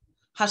here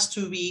has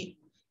to be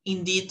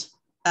indeed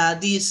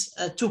this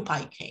 2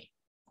 pi k,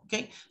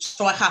 okay?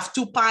 So I have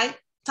 2 pi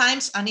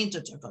times an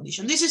integer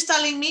condition. This is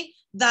telling me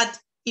that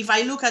if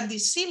I look at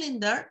this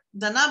cylinder,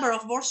 the number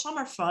of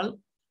Bohr-Sommerfeld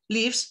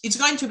leaves, it's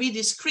going to be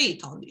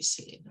discrete on this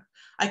cylinder.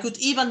 I could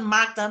even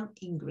mark them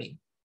in green,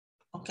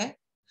 okay?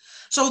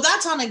 So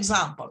that's an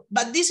example,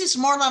 but this is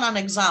more than an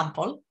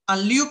example,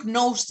 and Luke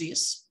knows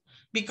this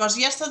because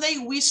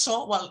yesterday we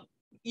saw, well,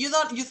 you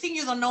think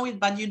you don't know it,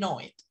 but you know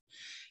it.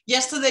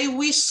 Yesterday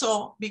we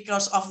saw,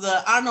 because of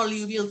the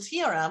Arnold-Liouville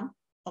theorem,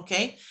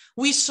 okay,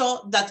 we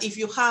saw that if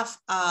you have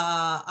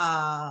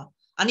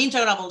an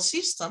integrable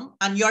system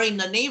and you're in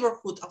the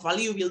neighborhood of a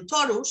Liouville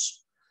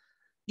torus,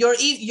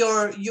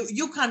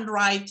 you can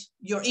write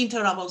your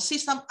integrable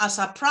system as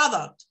a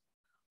product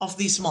of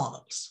these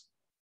models.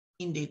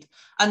 Indeed.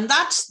 And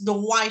that's the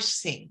wise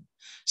thing.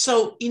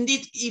 So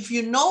indeed, if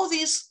you know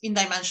this in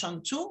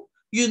dimension 2,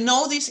 you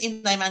know this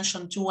in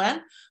dimension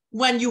 2n,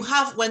 when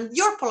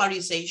your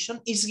polarization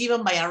is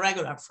given by a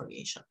regular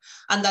variation.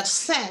 And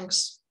that's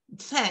thanks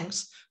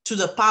to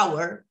the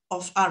power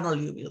of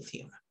Arnold-Liouville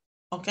theorem,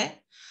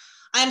 okay?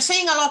 I'm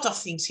saying a lot of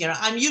things here.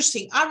 I'm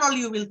using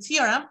Arnold-Liouville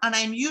theorem, and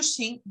I'm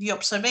using the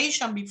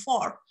observation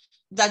before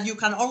that you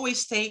can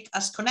always take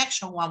as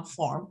connection 1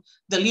 form,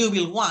 the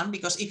Liouville 1,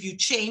 because if you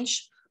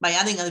change by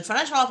adding a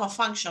differential of a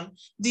function,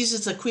 this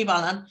is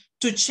equivalent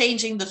to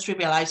changing the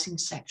trivializing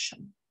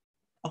section,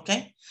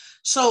 okay?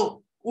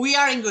 So we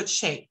are in good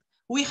shape.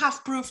 We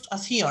have proved a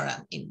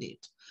theorem, indeed.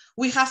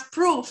 We have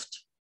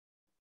proved,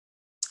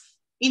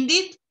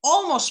 indeed,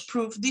 almost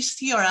proved this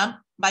theorem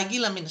by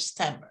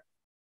Guillemin-Stenberg,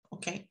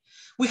 okay?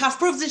 We have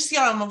proved this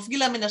theorem of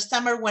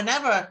Guillemin-Stenberg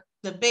whenever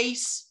the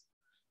base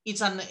here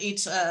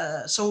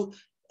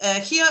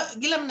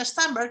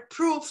Guillemin-Stenberg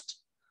proved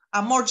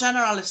a more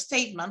general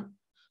statement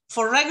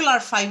for regular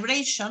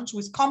fibrations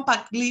with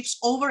compact leaves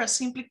over a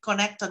simply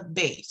connected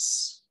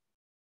base.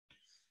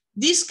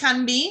 This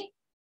can be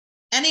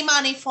any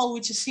manifold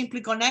which is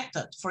simply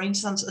connected, for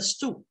instance,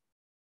 S2,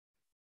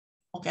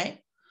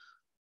 okay?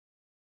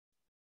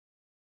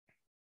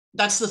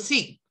 That's the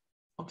thing,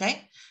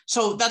 okay?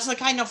 So that's the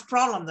kind of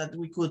problem that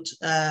we could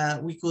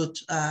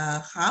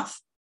have.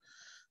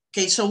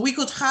 Okay, so we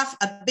could have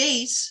a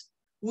base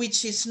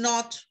which is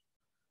not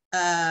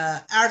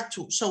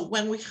R2. So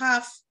when we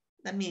have,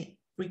 let me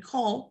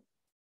recall,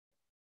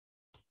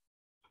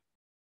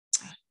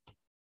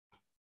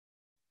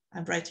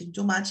 I'm writing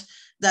too much,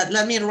 that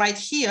let me write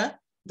here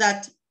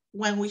that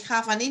when we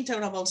have an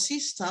integrable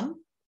system,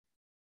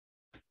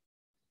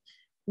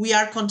 we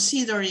are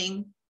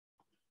considering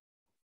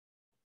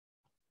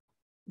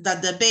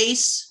that the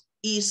base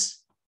is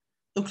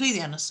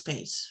Euclidean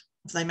space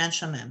of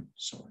dimension n,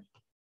 sorry.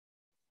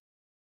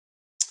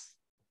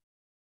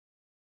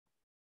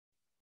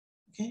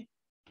 Okay.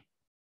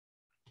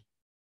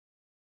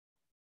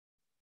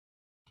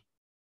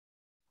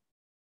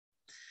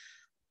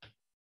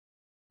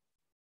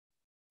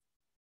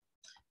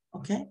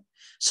 Okay,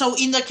 so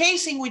in the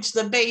case in which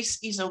the base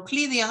is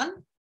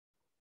Euclidean,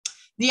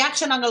 the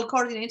action angle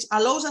coordinates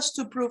allows us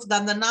to prove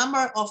that the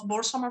number of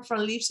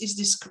Bohr-Sommerfeld leaves is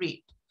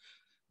discrete,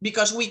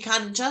 because we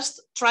can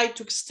just try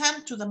to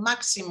extend to the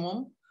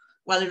maximum.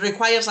 Well, it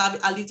requires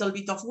a little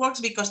bit of work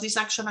because these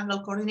action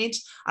angle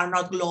coordinates are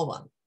not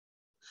global.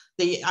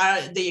 They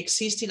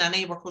exist in a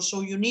neighborhood,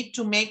 so you need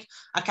to make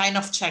a kind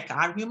of check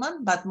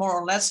argument, but more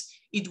or less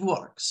it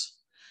works.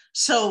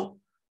 So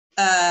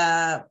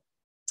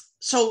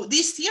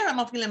this theorem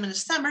of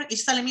Guillemin-Stenberg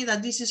is telling me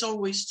that this is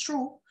always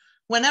true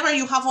whenever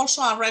you have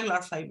also a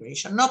regular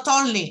fibration, not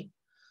only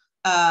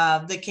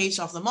the case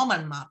of the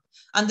moment map.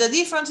 And the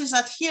difference is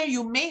that here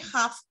you may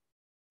have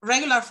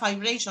regular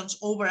fibrations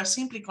over a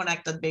simply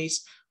connected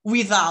base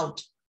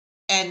without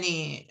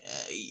any,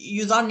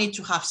 you don't need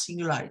to have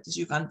singularities.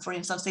 You can, for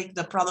instance, take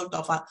the product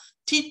of a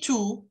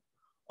T2,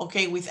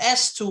 okay, with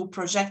S2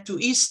 project to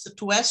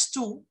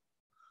S2,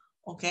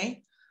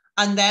 okay,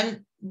 and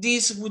then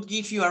this would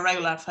give you a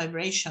regular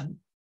fibration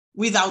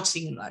without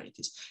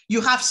singularities.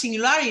 You have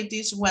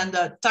singularities when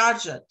the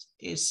target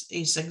is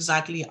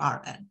exactly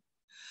Rn.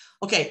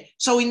 Okay,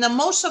 so in the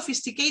most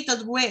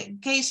sophisticated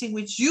case in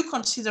which you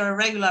consider a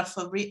regular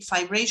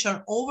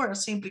fibration over a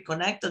simply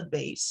connected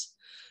base,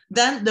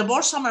 then the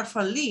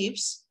Bohr-Sommerfeld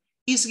leaves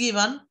is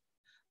given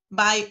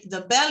by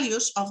the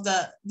values of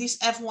this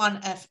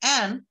F1,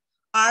 Fn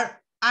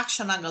are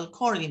action angle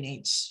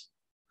coordinates.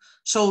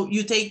 So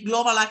you take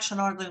global action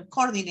angle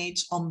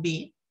coordinates on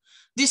B,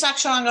 these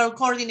action angle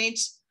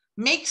coordinates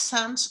make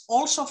sense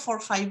also for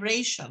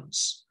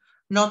fibrations,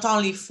 not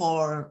only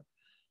for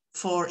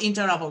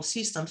integrable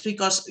systems,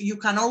 because you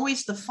can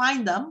always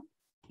define them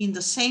in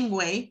the same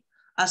way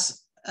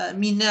as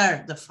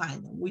Miner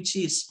defined them, which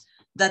is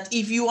that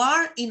if you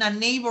are in a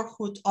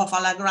neighborhood of a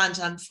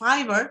Lagrangian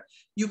fiber,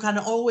 you can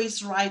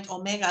always write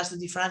omega as the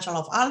differential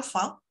of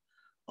alpha,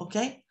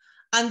 okay?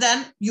 And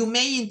then you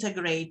may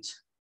integrate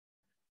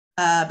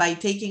by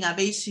taking a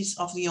basis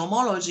of the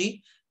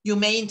homology, you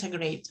may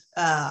integrate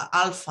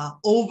alpha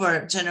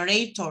over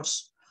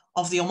generators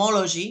of the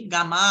homology,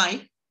 gamma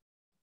I,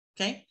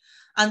 okay?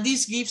 And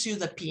this gives you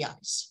the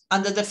PIs,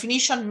 and the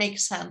definition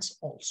makes sense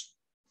also.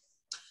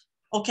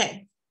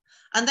 Okay,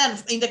 and then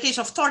in the case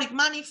of toric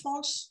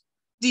manifolds,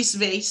 this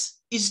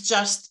vase is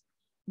just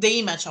the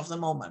image of the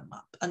moment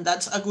map, and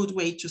that's a good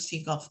way to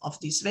think of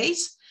this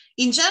vase.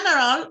 In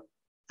general,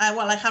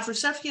 well, I have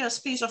reserved here a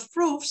space of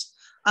proofs,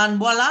 and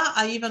voila,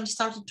 I even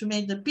started to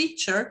make the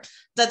picture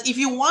that if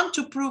you want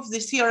to prove the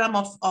theorem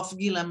of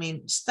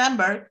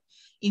Guillemin-Stenberg,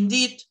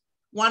 indeed,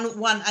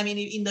 I mean,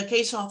 in the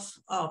case of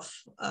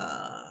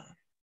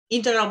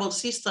integrable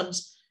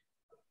systems,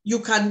 you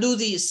can do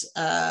this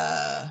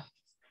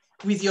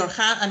with your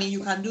hand. I mean,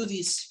 you can do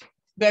this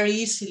very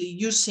easily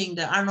using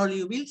the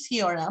Arnold-Liouville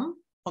theorem,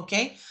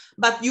 okay?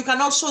 But you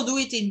can also do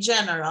it in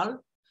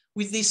general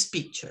with this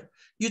picture.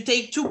 You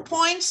take 2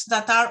 points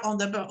that are on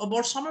the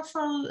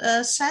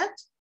Bohr-Sommerfeld set.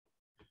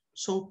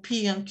 So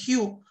P and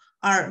Q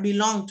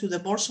belong to the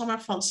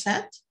Bohr-Sommerfeld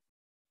set.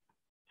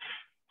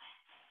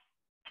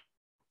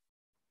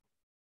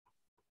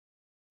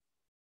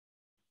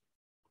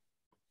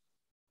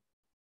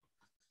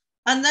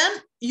 And then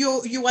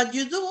what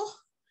you do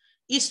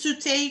is to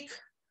take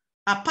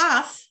a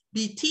path,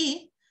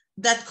 BT,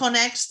 that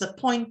connects the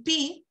point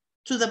P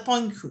to the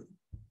point Q.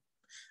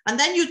 And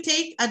then you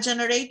take a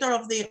generator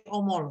of the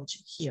homology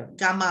here,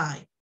 gamma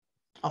I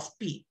of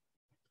P.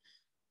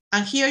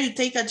 And here you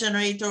take a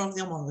generator of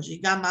the homology,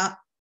 gamma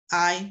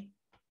I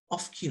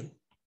of Q.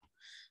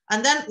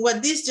 And then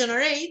what this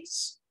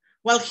generates,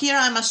 well, here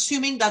I'm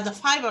assuming that the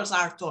fibers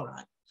are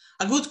tori.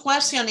 A good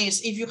question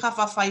is, if you have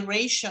a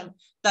fibration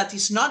that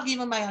is not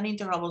given by an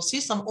integrable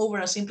system over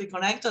a simply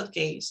connected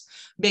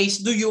base,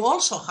 do you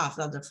also have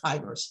that the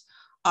fibers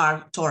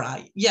are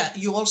tori? Yeah,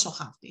 you also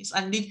have this.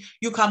 And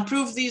you can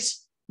prove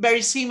this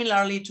very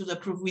similarly to the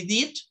proof we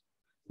did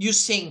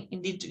using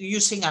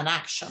an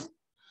action.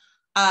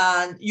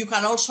 And you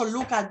can also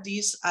look at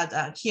this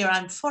here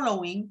I'm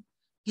following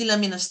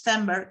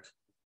Guillemin-Stenberg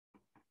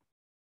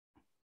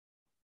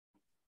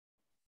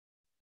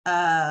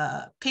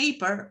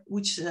paper,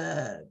 which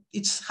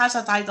it has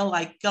a title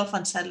like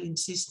Gelfand-Settling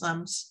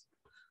Systems,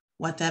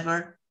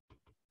 whatever.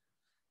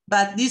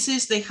 But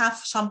they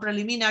have some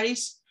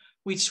preliminaries,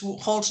 which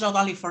holds not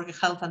only for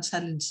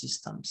Gelfand-Settling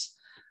systems.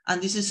 And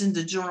this is in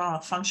the Journal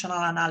of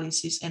Functional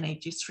Analysis,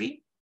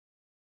 N83.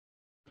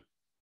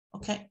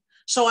 Okay,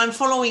 so I'm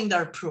following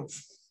their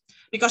proof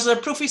because their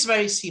proof is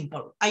very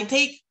simple. I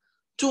take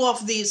 2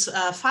 of these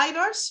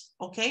fibers,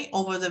 okay,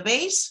 over the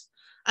base.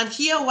 And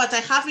here what I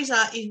have is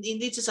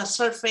indeed it's a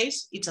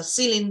surface, it's a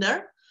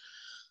cylinder,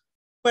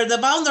 where the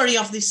boundary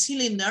of this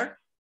cylinder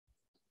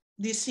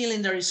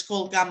is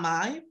called gamma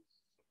I,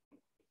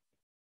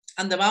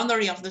 and the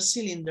boundary of the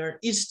cylinder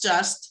is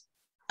just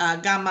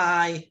gamma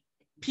I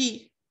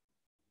P,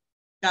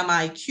 gamma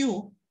I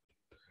Q,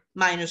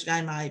 minus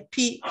gamma I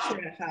P.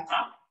 Here I have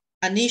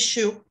an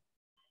issue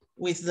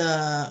with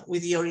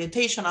the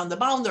orientation on the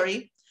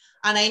boundary,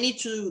 and I need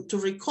to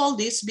recall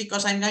this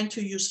because I'm going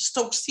to use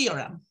Stokes'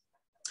 theorem.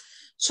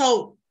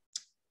 So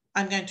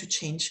I'm going to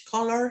change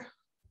color.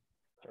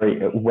 Sorry,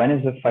 when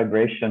is a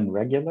fibration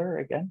regular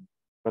again?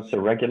 What's a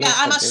regular? Yeah,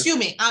 I'm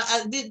assuming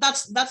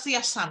that's the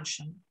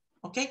assumption.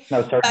 Okay.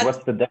 No, sorry.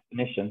 What's the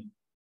definition?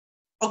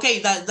 Okay,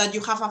 that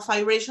you have a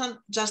fibration,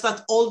 just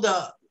that all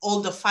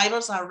the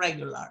fibers are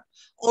regular.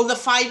 All the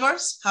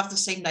fibers have the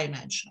same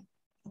dimension.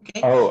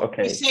 Okay. Oh,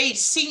 okay. We say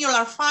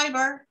singular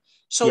fiber.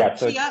 So, yeah,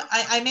 so here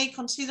I may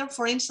consider,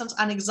 for instance,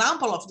 an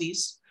example of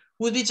this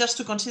would be just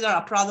to consider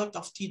a product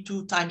of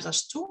T2 times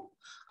S2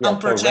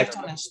 and project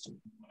on S2.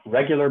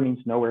 Regular means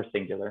nowhere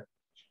singular.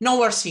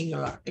 Nowhere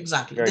singular,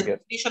 exactly. Very the good.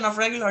 definition of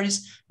regular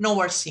is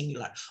nowhere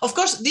singular. Of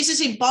course, this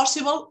is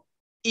impossible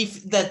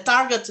if the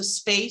target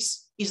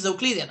space is the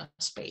Euclidean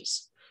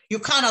space. You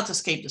cannot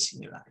escape the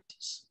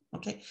singularities,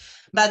 okay?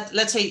 But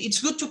let's say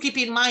it's good to keep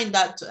in mind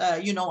that,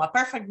 a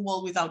perfect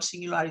wall without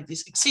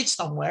singularities exists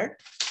somewhere,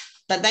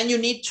 but then you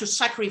need to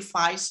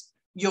sacrifice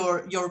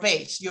your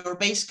base. Your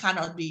base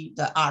cannot be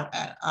the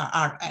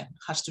Rn,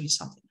 has to be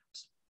something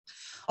else.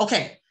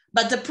 Okay,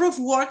 but the proof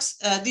works,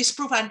 this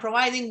proof I'm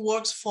providing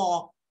works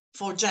for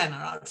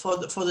general, for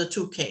the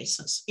 2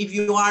 cases. If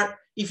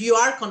you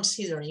are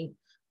considering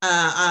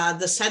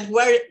the set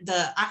where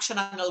the action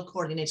angle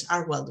coordinates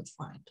are well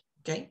defined,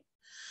 okay?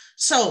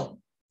 So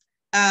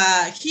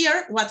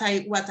here, what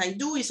I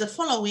do is the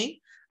following.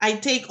 I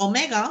take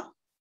omega,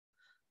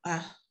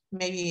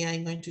 maybe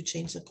I'm going to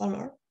change the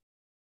color.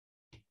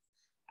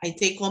 I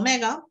take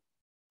omega,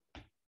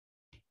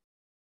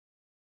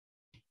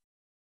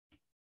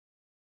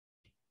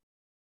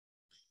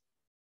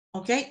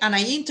 okay? And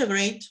I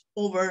integrate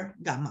over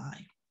gamma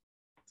I.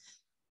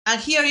 And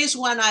here is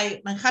when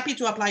I'm happy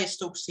to apply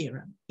Stokes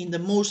theorem in the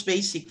most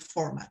basic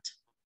format.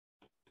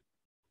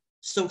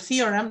 Stokes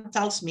theorem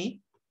tells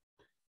me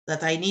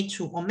that I need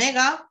to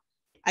omega.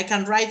 I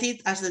can write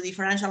it as the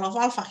differential of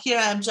alpha. Here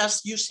I'm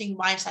just using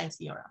Weinstein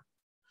theorem.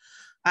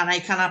 And I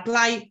can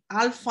apply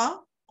alpha,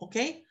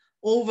 okay,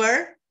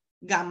 over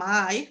gamma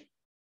I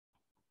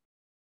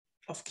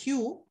of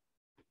Q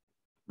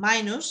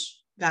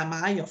minus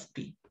gamma I of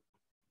P.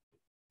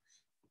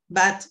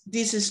 But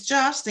this is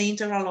just the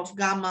integral of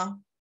gamma.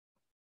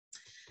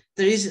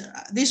 There is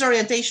this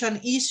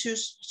orientation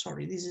issues,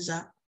 sorry, this is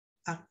a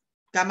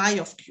gamma I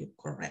of Q,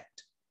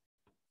 correct.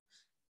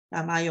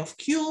 Gamma I of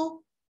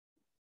Q,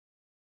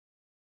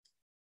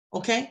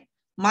 okay,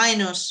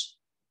 minus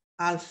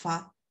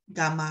alpha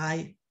gamma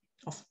I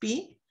of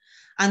P.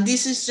 And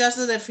this is just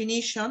the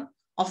definition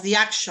of the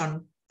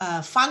action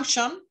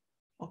function,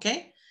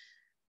 okay,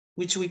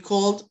 which we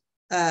called,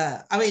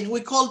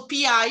 we called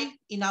PI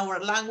in our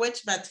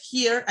language, but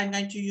here I'm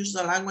going to use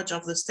the language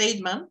of the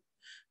statement,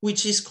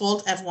 which is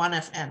called F1,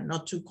 Fn,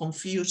 not to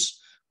confuse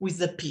with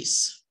the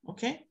P's,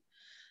 okay?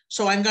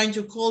 So I'm going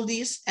to call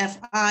this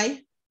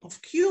Fi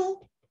of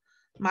Q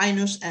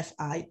minus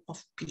Fi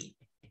of P.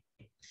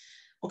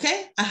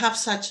 Okay, I have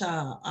such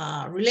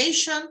a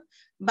relation,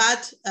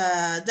 but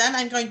then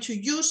I'm going to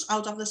use,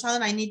 out of the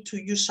sudden, I need to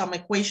use some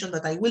equation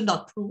that I will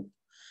not prove.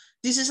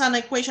 This is an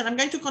equation. I'm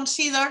going to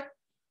consider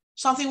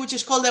something which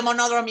is called the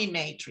monodromy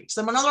matrix.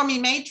 The monodromy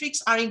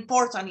matrix are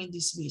important in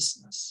this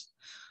business.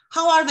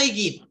 How are they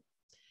given?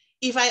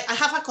 If I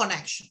have a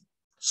connection,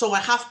 so I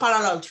have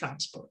parallel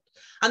transport,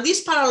 and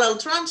this parallel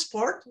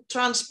transport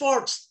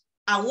transports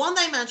a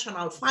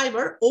one-dimensional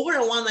fiber over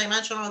a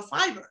one-dimensional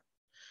fiber.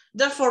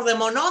 Therefore, the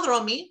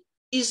monodromy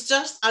is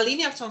just a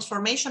linear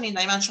transformation in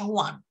dimension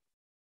one.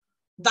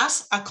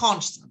 That's a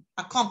constant,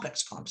 a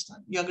complex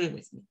constant. You agree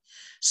with me?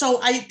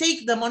 So I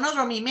take the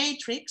monodromy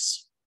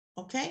matrix,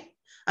 okay?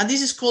 And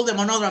this is called the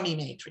monodromy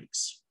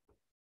matrix.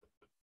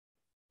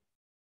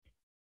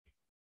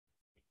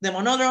 The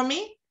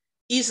monodromy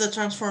is the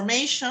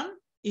transformation,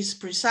 is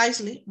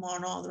precisely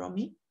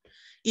monodromy,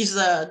 is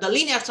the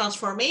linear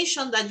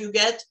transformation that you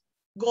get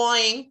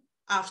going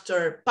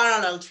after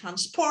parallel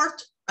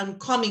transport and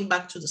coming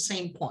back to the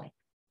same point.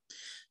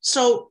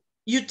 So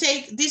you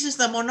take, this is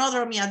the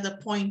monodromy at the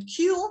point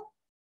Q,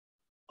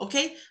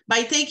 okay,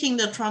 by taking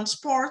the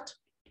transport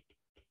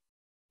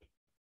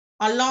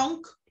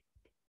along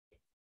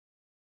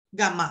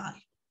gamma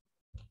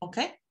I,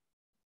 okay?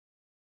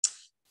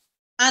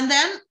 And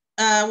then,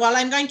 well,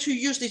 I'm going to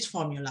use this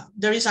formula.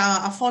 There is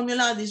a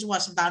formula, this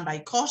was done by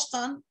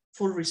Costan,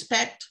 full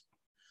respect.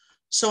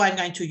 So I'm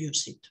going to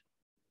use it,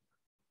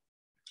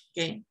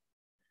 okay?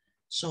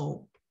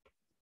 So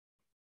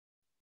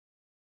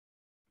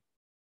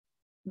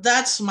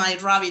that's my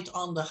rabbit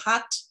on the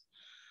hat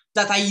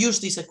that I use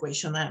this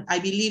equation. And I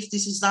believe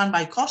this is done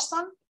by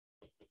Costan.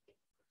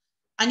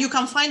 And you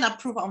can find a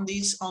proof on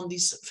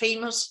this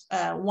famous,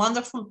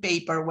 wonderful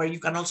paper where you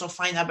can also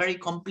find a very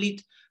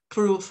complete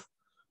proof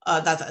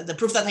that the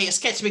proof that I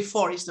sketched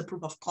before is the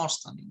proof of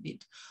Costan,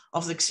 indeed,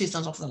 of the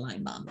existence of the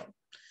line bundle.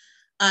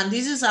 And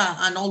this is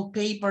an old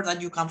paper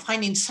that you can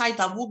find inside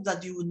a book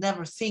that you would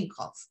never think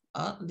of,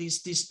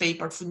 this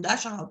paper,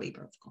 foundational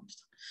paper of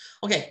Costan.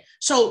 Okay,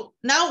 so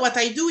now what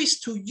I do is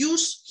to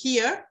use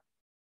here,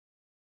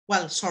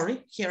 well,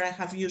 sorry, here I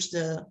have used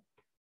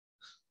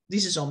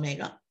this is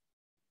omega.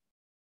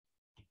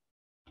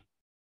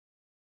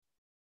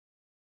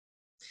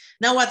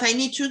 Now what I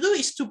need to do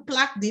is to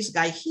plug this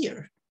guy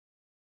here.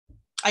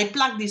 I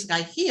plug this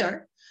guy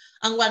here,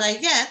 and what I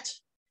get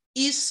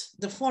is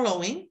the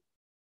following.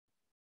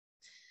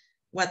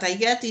 What I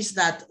get is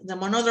that the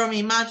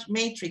monodromy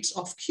matrix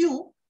of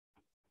Q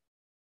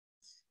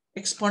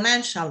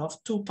exponential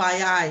of 2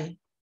 pi I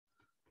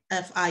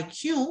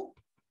FIQ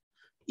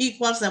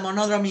equals the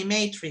monodromy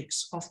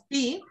matrix of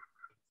P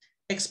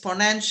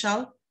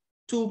exponential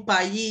 2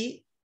 pi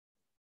E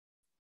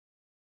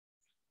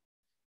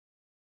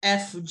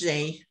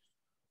Fj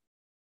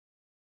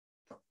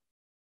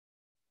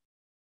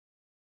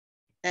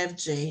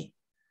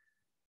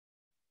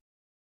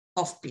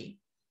of P.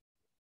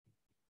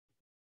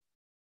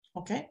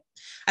 Okay,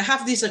 I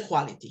have this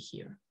equality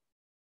here.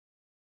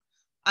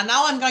 And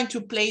now I'm going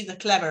to play the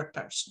clever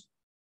person.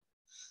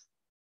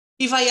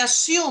 If I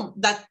assume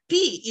that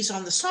P is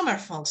on the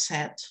Sommerfeld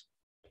set,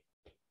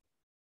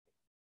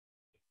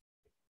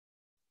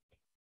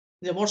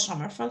 the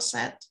Bohr-Sommerfeld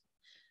set,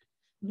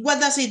 what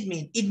does it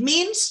mean? It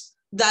means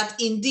that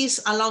in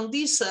this, along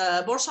this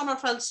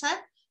Bohr-Sommerfeld set,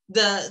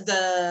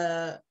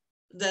 the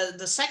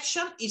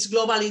section is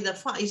globally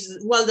defined, is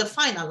well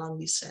defined along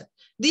this set.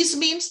 This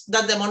means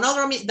that the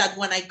monodromy, that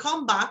when I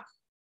come back,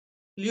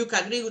 Luke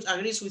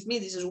agrees with me.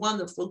 This is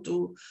wonderful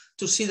to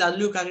see that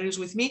Luke agrees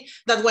with me,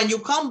 that when you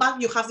come back,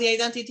 you have the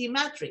identity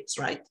matrix,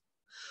 right?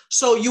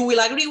 So you will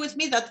agree with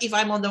me that if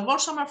I'm on the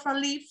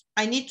Bohr-Sommerfeld leaf,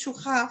 I need to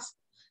have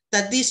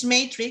that this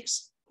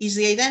matrix is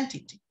the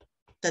identity,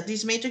 that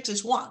this matrix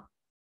is one,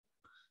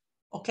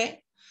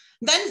 okay?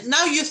 Then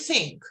now you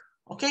think,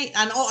 okay,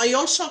 and I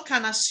also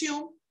can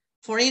assume,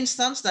 for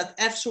instance, that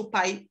f sub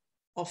pi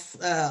of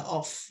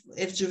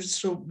f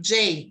sub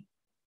j,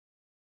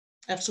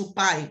 f sub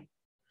pi,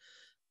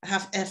 I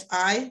have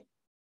fi.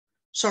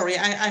 Sorry,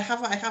 I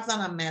have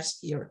done a mess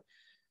here.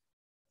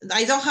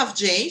 I don't have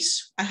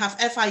j's. I have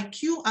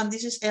fiq, and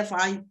this is fip.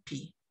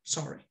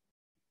 Sorry,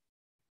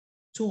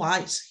 two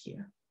i's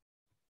here.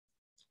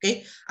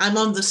 Okay, I'm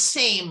on the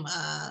same.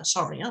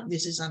 Sorry,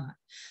 this is an.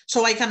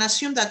 So I can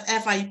assume that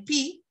fip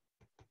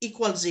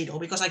equals 0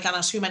 because I can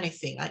assume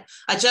anything.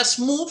 I just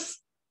move.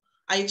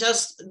 I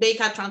just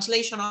make a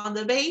translation on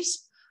the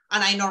base,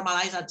 and I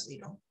normalize at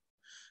 0.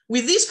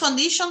 With these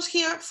conditions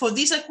here, for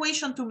this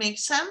equation to make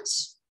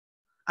sense,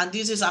 and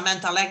this is a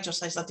mental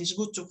exercise that is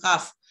good to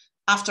have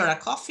after a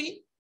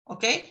coffee,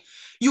 okay?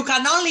 You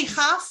can only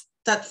have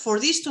that for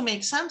this to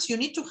make sense, you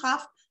need to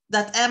have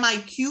that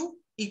miq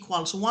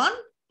equals 1,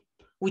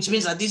 which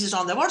means that this is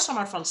on the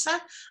Bohr-Sommerfeld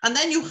set, and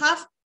then you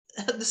have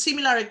the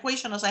similar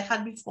equation as I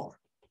had before.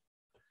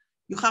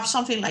 You have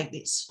something like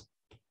this.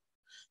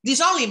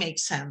 This only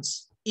makes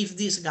sense if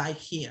this guy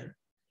here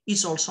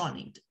is also an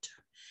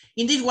integer.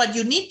 Indeed, what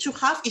you need to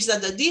have is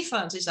that the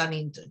difference is an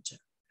integer.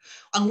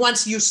 And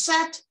once you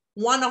set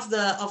one of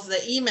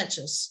the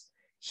images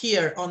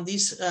here on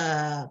this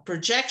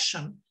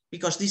projection,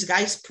 because these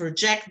guys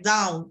project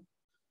down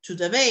to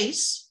the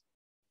base,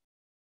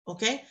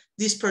 okay?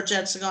 This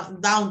projects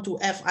down to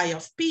fi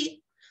of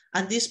p,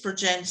 and this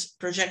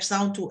projects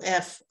down to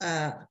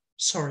fi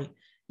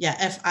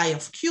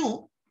of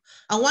q.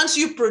 And once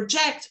you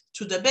project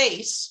to the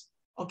base,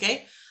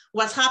 okay,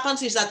 what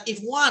happens is that if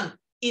one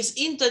is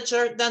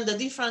integer, then the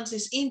difference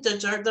is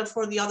integer,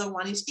 therefore the other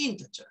one is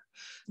integer.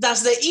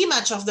 Thus the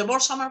image of the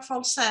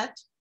Bohr-Sommerfeld set,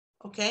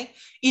 okay,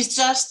 is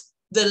just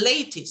the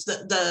lattice,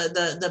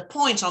 the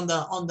points on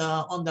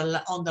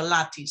the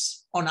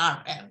lattice on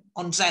Rn,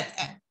 on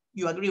Zn.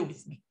 You agree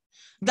with me?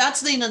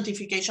 That's the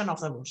identification of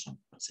the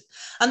Bohr-Sommerfeld set.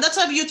 And that's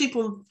a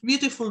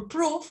beautiful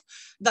proof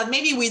that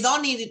maybe we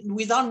don't need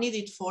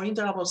it for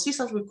integrable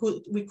systems.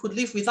 We could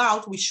live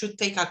without. We should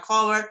take a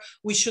cover.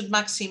 We should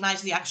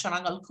maximize the action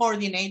angle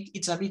coordinate.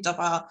 It's a bit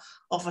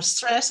of a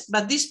stress,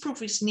 but this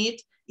proof is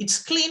neat.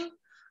 It's clean,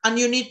 and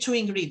you need two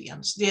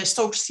ingredients: the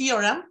Stokes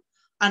theorem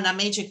and a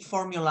magic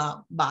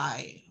formula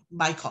by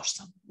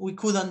Costan. We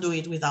couldn't do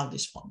it without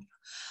this formula.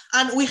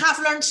 And we have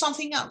learned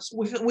something else.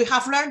 We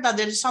have learned that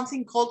there is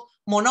something called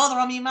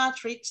monodromy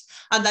matrix,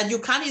 and that you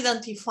can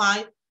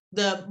identify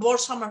the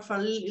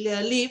Bohr-Sommerfeld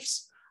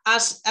leaves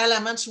as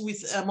elements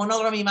with a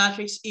monodromy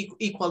matrix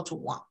equal to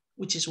 1,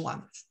 which is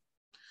wonderful.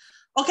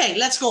 Okay,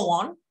 let's go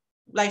on.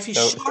 Life is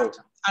short,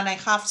 and I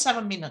have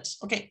 7 minutes.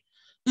 Okay,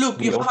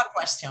 Luke, you have a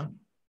question.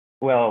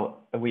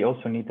 Well, we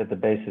also need that the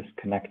base is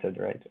connected,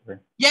 right?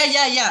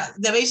 Yeah.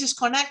 The base is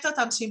connected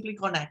and simply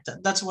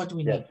connected. That's what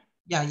we need.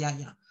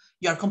 Yeah.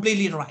 You are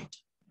completely right.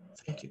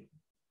 Thank you.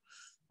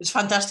 It's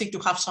fantastic to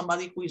have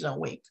somebody who is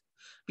awake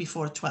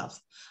before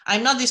 12.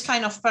 I'm not this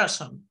kind of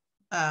person,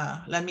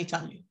 let me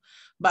tell you,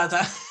 but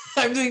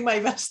I'm doing my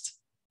best.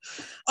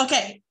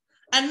 Okay,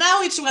 and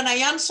now it's when I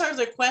answer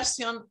the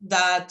question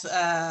that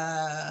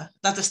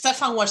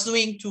Stefan was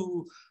doing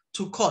to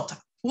Kota.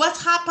 What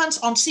happens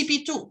on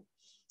CP2?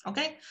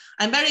 Okay,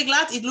 I'm very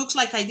glad. It looks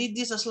like I did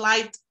this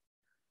slide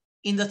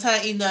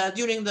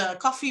during the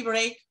coffee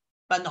break,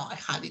 but no, I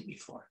had it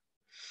before.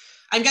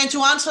 I'm going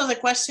to answer the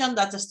question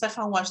that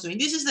Stefan was doing.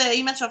 This is the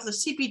image of the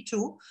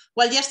CP2.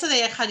 Well,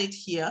 yesterday I had it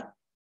here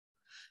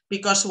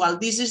because, well,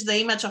 this is the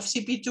image of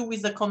CP2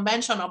 with the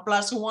convention of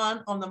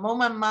 +1 on the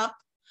moment map.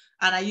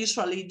 And I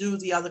usually do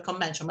the other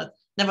convention, but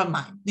never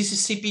mind. This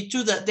is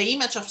CP2. The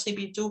image of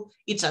CP2,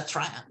 it's a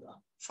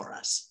triangle for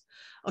us.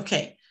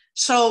 Okay,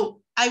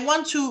 so I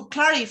want to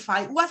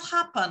clarify what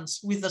happens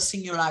with the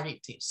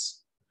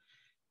singularities.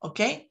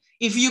 Okay,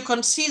 if you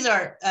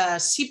consider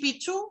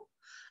CP2,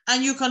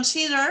 and you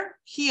consider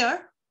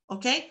here,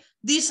 okay,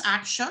 this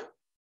action.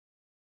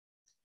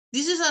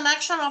 This is an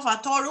action of a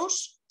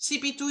torus.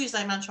 CP2 is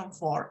dimension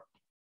 4.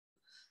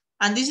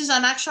 And this is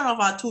an action of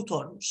a 2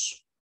 torus.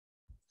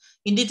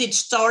 Indeed,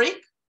 it's toric,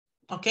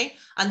 okay?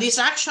 And this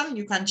action,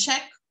 you can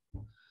check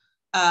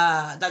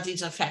that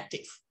it's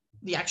effective.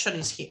 The action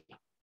is here.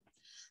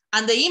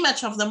 And the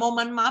image of the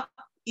moment map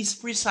is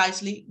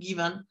precisely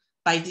given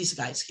by these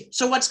guys here.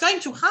 So what's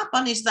going to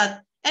happen is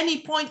that any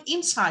point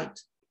inside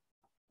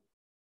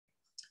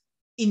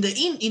in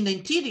the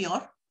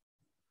interior,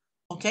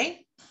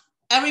 okay,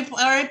 every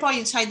point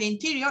inside the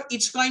interior,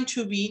 it's going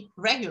to be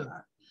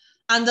regular,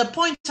 and the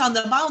points on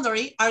the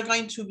boundary are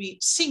going to be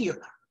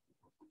singular.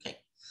 Okay,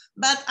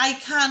 but I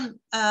can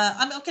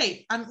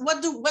okay. And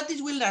what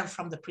did we learn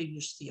from the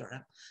previous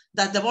theorem?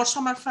 That the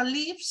Bohr-Sommerfeld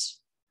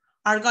leaves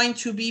are going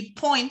to be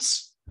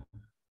points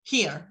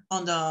here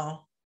on the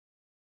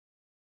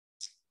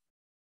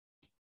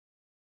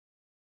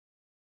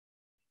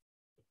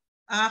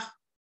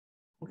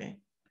okay.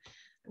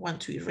 I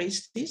want to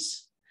erase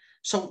this.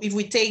 So if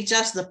we take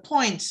just the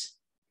points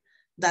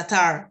that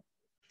are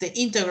the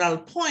integral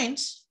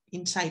points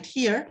inside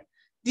here,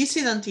 this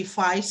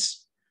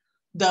identifies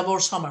the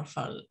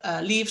Bohr-Sommerfeld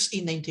leaves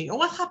in the interior.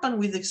 What happened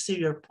with the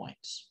exterior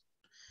points?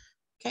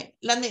 Okay,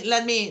 let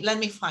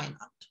me find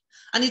out.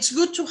 And it's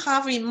good to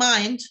have in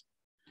mind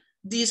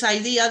this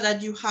idea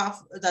that you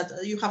have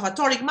a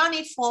toric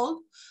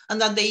manifold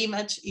and that the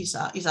image is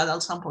a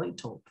Dal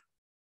sample-tope.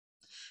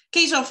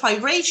 Case of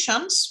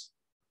vibrations.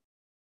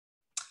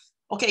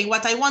 Okay,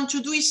 what I want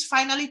to do is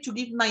finally to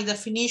give my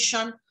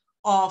definition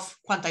of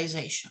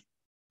quantization.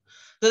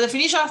 The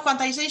definition of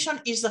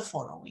quantization is the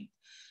following.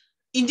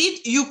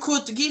 Indeed, you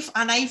could give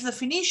a naive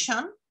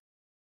definition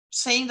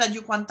saying that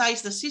you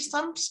quantize the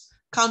systems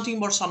counting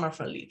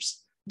Bohr-Sommerfeld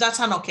leaves. That's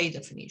an okay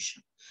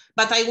definition.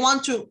 But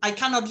I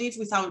cannot live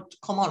without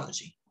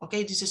cohomology.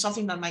 Okay, this is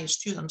something that my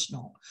students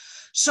know.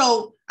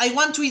 So I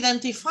want to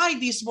identify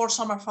this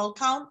Bohr-Sommerfeld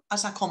count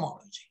as a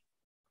cohomology.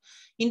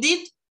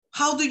 Indeed,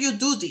 how do you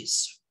do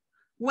this?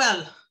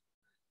 Well,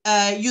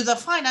 you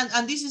define,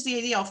 and this is the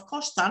idea of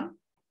Costan,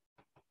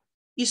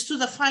 is to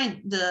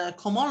define the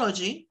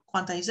cohomology,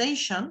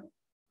 quantization,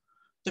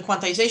 the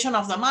quantization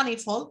of the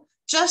manifold,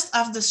 just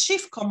as the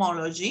shift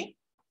cohomology.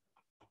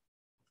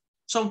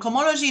 So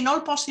cohomology in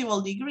all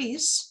possible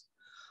degrees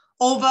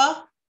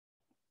over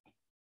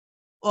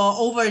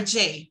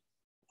J.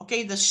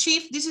 Okay, the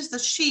shift, this is the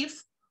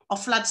shift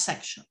of flat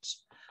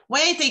sections.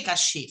 Why I take a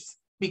shift?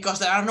 Because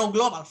there are no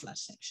global flat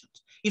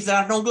sections. If there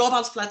are no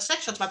global flat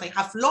sections, but I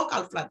have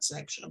local flat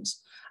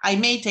sections, I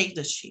may take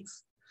the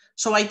shift.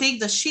 So I take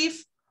the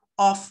shift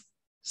of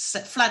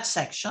flat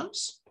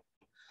sections,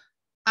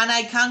 and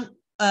I can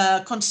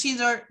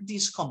consider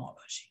this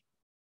cohomology.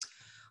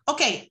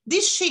 Okay,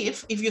 this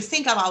shift, if you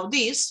think about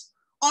this,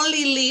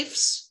 only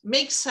leaves,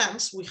 makes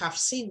sense, we have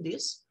seen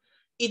this,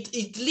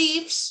 it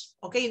leaves,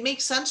 okay, it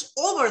makes sense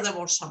over the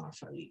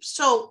Bohr-Sommerfeld leaves.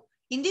 So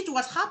indeed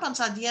what happens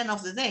at the end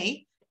of the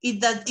day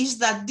is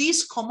that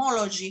these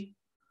cohomology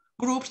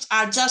groups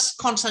are just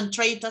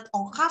concentrated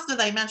on half the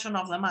dimension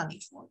of the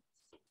manifold.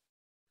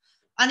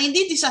 And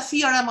indeed it's a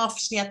theorem of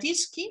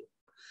Sniatycki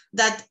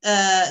that,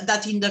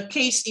 in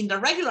the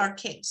regular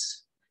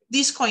case,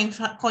 this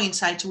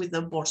coincides with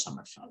the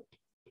Bohr-Sommerfeld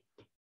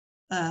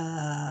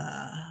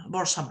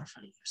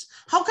leaves.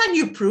 How can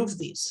you prove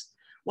this?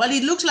 Well,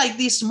 it looks like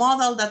this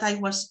model that I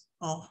was,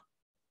 I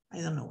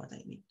don't know what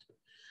I mean.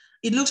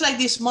 It looks like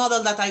this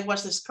model that I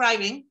was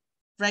describing,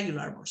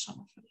 regular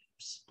Bohr-Sommerfeld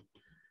leaves.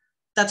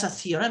 That's a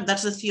theorem.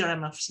 That's the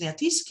theorem of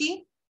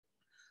Sniatycki.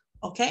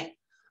 Okay.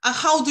 And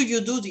how do you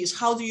do this?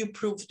 How do you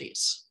prove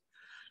this?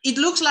 It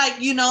looks like,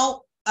 you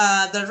know,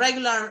 the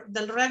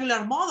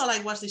regular model I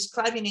was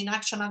describing in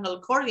action angle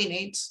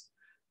coordinates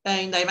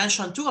in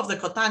dimension 2 of the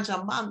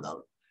cotangent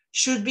bundle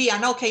should be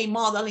an okay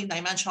model in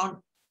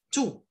dimension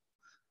 2.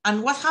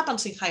 And what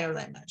happens in higher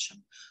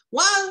dimension?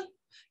 Well,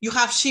 you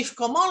have shift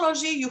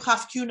cohomology, you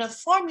have Q-net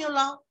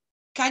formula.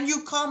 Can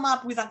you come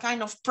up with a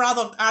kind of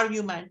product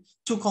argument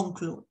to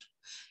conclude?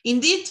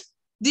 Indeed,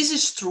 this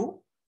is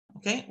true.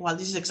 Okay, well,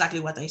 this is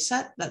exactly what I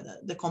said, that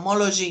the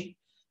cohomology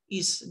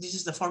this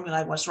is the formula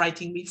I was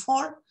writing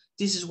before.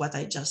 This is what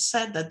I just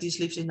said, that this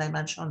lives in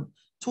dimension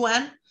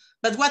 2n.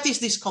 But what is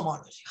this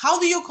cohomology? How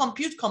do you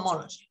compute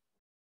cohomology?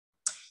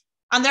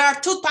 And there are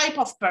two types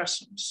of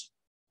persons.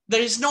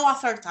 There is no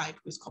other type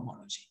with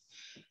cohomology.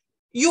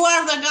 You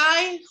are the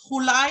guy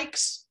who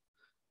likes,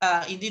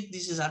 indeed,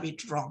 this is a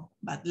bit wrong,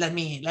 but let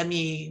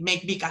me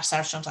make big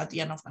assertions at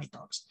the end of my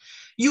talks.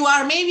 You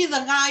are maybe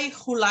the guy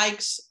who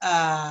likes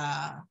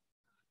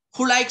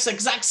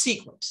exact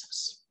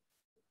sequences.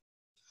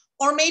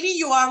 Or maybe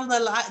you are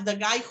the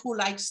guy who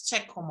likes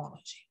check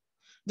cohomology.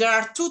 There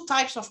are two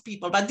types of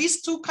people, but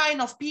these two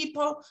kinds of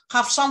people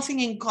have something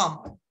in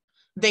common.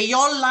 They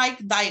all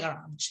like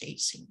diagram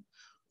chasing.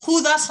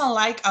 Who doesn't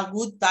like a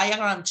good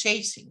diagram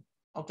chasing?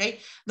 Okay,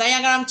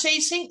 diagram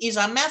chasing is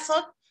a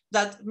method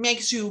that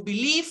makes you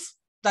believe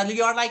that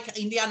you are like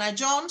Indiana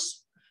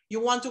Jones. You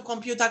want to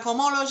compute a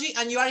cohomology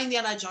and you are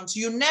Indiana Jones.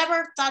 You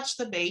never touch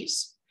the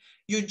base.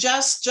 You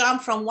just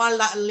jump from one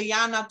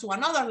liana to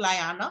another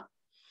liana,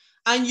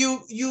 and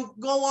you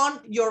go on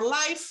your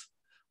life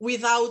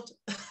without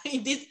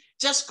indeed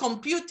just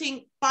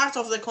computing part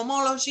of the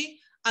cohomology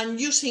and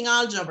using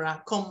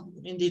algebra,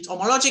 indeed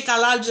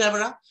homological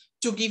algebra,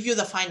 to give you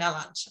the final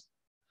answer.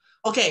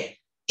 Okay,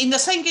 in the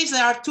same case,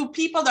 there are two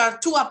people, there are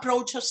two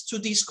approaches to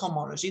this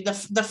cohomology.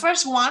 The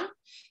first one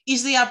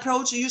is the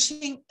approach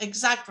using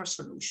exact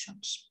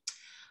resolutions.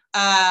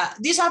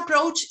 This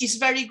approach is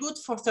very good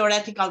for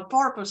theoretical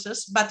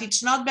purposes, but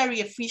it's not very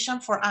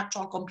efficient for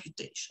actual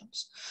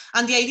computations.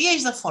 And the idea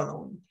is the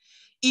following.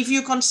 If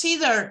you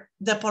consider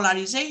the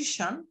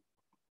polarization,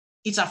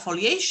 it's a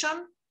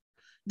foliation.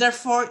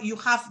 Therefore, you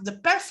have the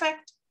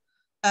perfect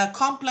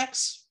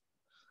complex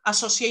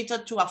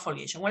associated to a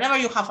foliation. Whenever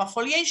you have a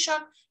foliation,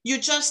 you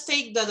just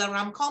take the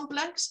diagram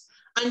complex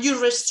and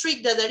you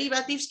restrict the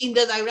derivatives in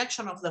the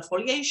direction of the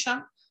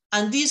foliation.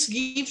 And this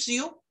gives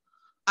you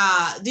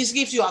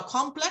a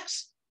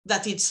complex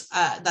that it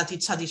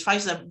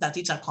satisfies that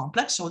it's a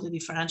complex, so the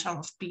differential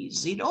of P is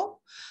 0.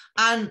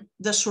 And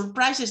the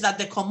surprise is that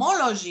the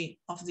cohomology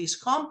of this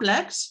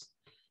complex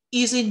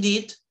is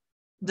indeed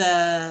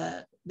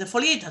the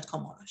foliated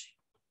cohomology.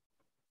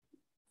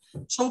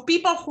 So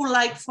people who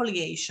like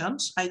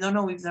foliations, I don't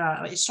know if there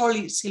are, I saw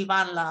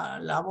Sylvain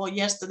Lavo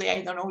yesterday,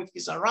 I don't know if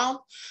he's around,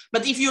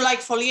 but if you like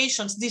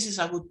foliations, this is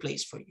a good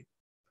place for you.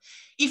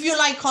 If you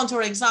like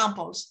contour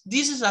examples,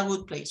 this is a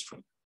good place for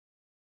you.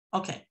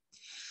 Okay.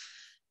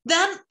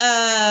 Then,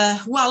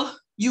 well,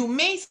 you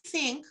may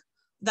think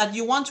that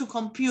you want to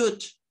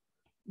compute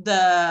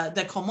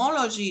the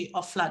cohomology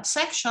of flat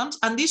sections,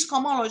 and this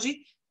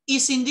cohomology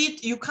is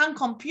indeed, you can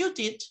compute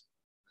it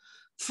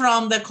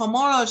from the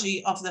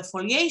cohomology of the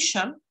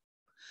foliation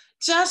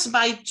just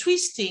by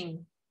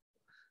twisting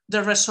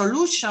the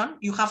resolution.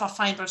 You have a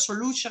fine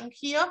resolution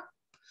here,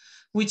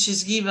 which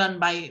is given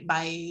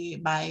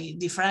by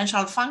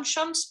differential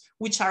functions,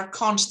 which are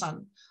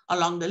constant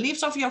along the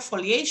leaves of your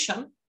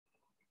foliation.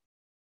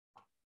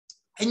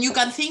 And you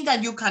can think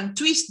that you can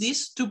twist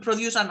this to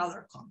produce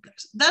another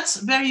complex. That's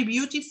very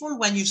beautiful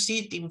when you see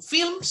it in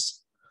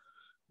films,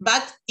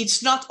 but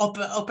it's not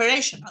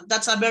operational.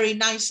 That's a very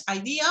nice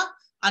idea.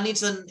 And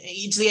it's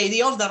the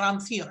idea of the RAM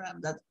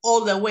theorem, that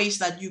all the ways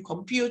that you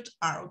compute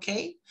are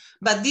okay.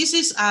 But this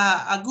is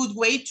a good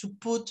way to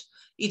put,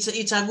 it's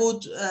a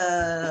good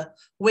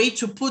way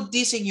to put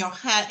this in your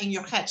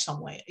head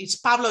somewhere. It's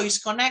Pablo is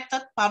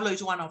connected. Pablo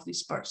is one of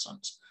these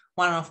persons,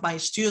 one of my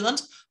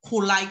students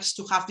who likes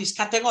to have this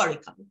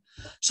categorically.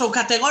 So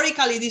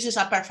categorically, this is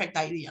a perfect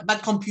idea,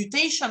 but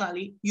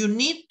computationally, you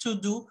need to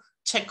do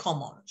check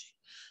homology.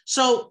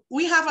 So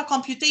we have a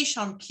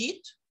computation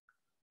kit.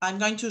 I'm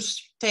going to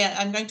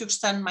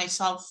extend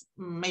myself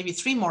maybe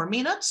 3 more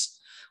minutes,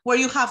 where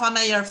you have a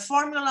Mayer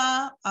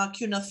formula, a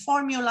Q-net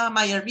formula,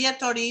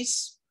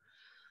 Mayer-Vietoris,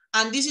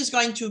 and this is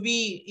going to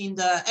be in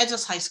the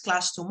exercise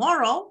class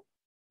tomorrow.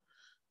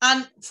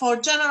 And for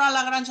general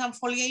Lagrangian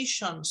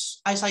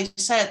foliations, as I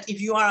said, if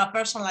you are a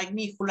person like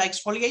me who likes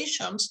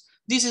foliations,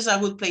 this is a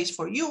good place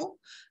for you,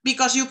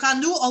 because you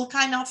can do all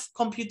kinds of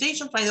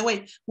computations. By the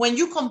way, when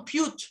you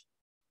compute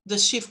the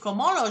shift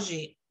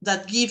cohomology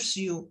that gives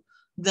you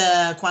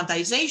the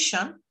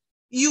quantization,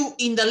 you,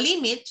 in the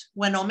limit,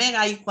 when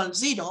omega equals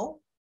 0,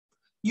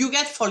 you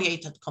get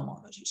foliated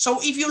cohomology. So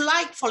if you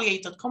like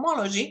foliated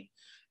cohomology,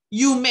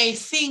 you may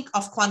think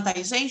of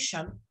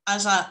quantization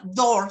as a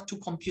door to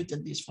compute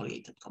this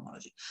foliated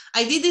cohomology.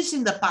 I did this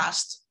in the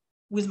past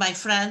with my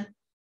friend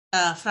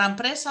Fran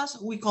Presas.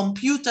 We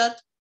computed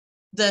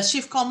the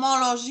shift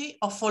cohomology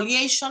of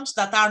foliations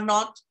that are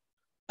not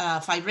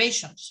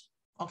fibrations,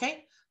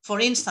 okay? For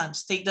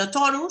instance, take the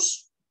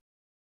torus.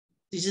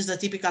 This is the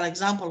typical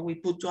example we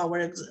put to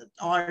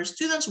our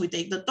students. We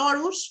take the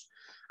torus,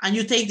 and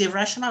you take the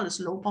rational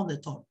slope on the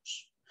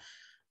torus.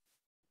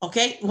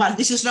 Okay, well,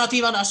 this is not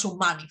even a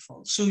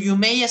submanifold, so you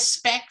may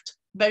expect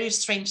very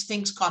strange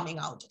things coming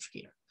out of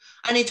here.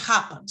 And it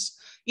happens.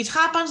 It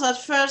happens that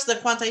first, the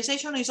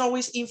quantization is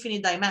always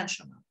infinite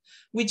dimensional,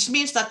 which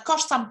means that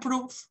constant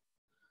proof,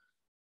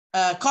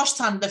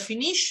 constant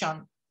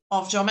definition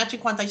of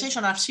geometric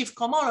quantization of shift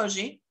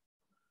cohomology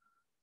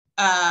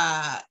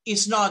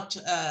is not,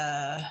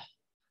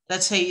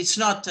 let's say, it's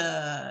not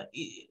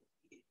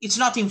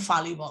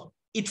infallible.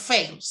 It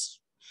fails.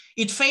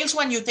 It fails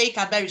when you take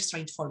a very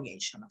strange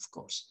foliation, of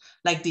course,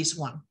 like this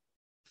one.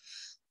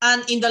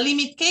 And in the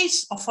limit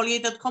case of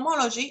foliated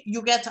cohomology,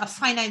 you get a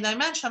finite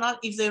dimensional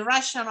if the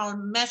rational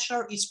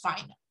measure is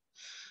finite.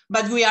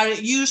 But we are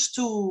used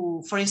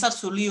to, for instance,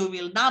 to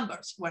Liouville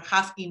numbers, where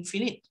have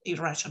infinite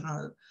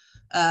irrational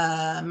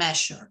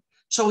measure.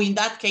 So in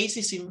that case,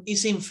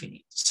 it's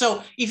infinite.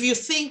 So if you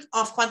think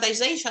of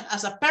quantization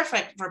as a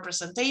perfect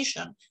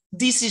representation,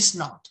 this is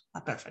not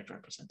a perfect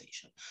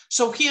representation.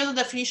 So here's the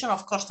definition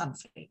of constant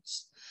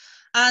phase.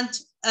 And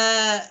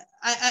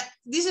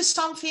this is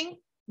something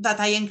that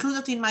I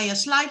included in my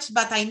slides,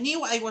 but I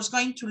knew I was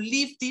going to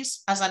leave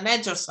this as an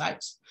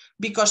exercise,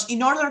 because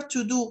in order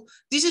to do,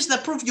 this is the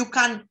proof. You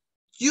can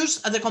use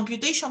the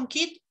computation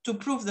kit to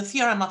prove the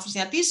theorem of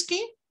Sniatyski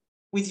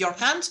with your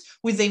hands,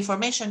 with the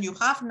information you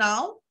have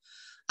now.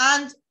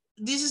 And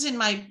this is in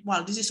my,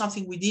 well, this is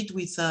something we did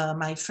with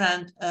my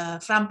friend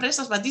Fran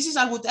Presas, but this is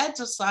a good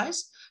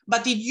exercise,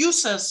 but it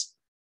uses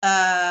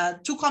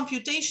 2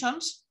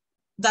 computations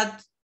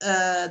that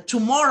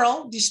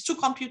tomorrow, these 2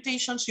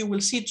 computations you will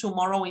see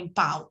tomorrow in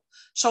POW.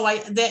 So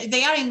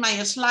they are in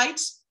my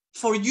slides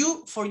for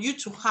you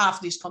to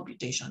have this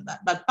computation.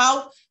 But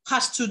POW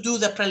has to do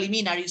the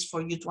preliminaries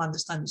for you to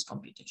understand this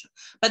computation.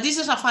 But this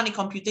is a funny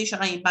computation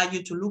I invite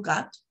you to look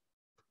at.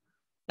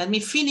 Let me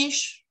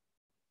finish.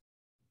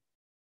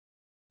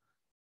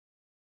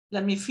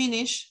 Let me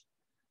finish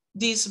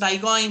this by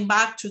going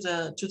back to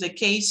the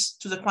case,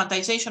 to the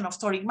quantization of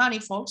toric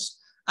manifolds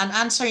and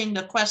answering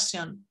the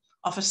question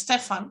of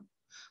Stefan.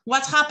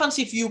 What happens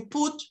if you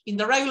put, in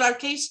the regular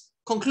case,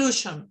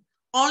 conclusion,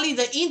 only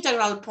the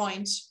integral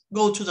points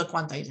go to the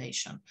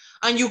quantization,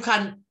 and you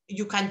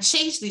can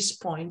change these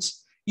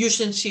points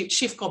using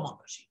shift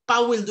cohomology.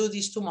 Pau will do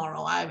this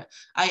tomorrow.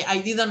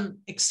 I didn't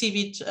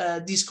exhibit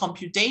this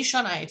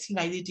computation. I think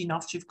I did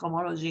enough shift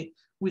cohomology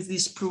with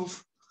this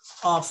proof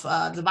of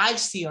the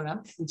Weil's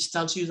theorem, which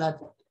tells you that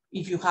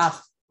if you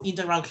have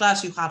integral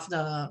class, you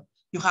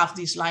have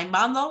this line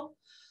bundle.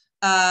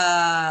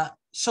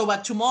 So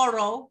but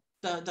tomorrow,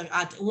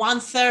 at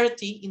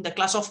 1:30 in the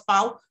class of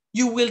Pau,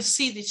 you will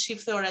see the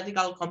shift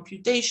theoretical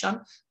computation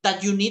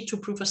that you need to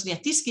prove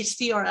Sniatyski's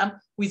theorem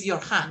with your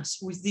hands,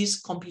 with this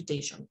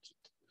computation kit.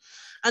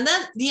 And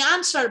then the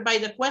answer by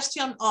the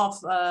question of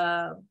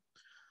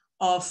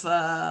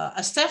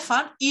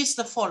Stefan is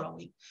the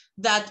following,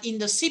 that in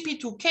the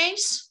CP2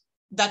 case,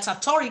 that's a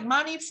toric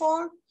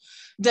manifold,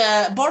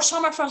 the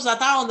Bohr-Sommerfelds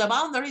that are on the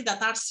boundary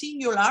that are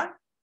singular,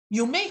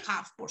 you may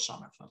have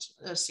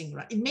Bohr-Sommerfelds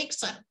singular, it makes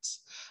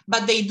sense,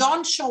 but they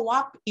don't show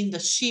up in the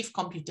sheaf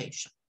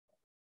computation.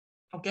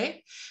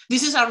 Okay,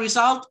 this is a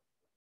result.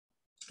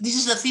 This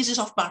is the thesis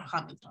of Bar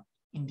Hamilton,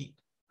 indeed,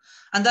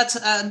 and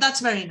that's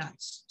very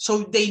nice.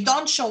 So they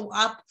don't show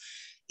up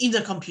in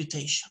the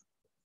computation.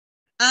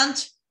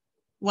 And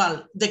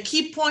well, the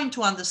key point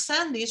to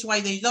understand is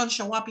why they don't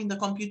show up in the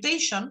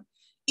computation.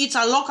 It's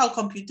a local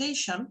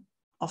computation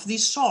of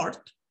this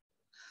sort,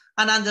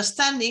 and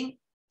understanding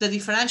the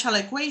differential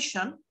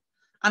equation,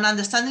 and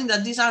understanding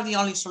that these are the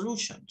only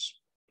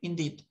solutions.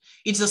 Indeed,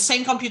 it's the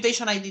same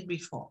computation I did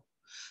before.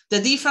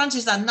 The difference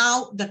is that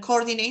now the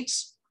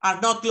coordinates are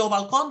not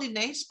global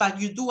coordinates, but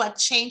you do a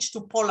change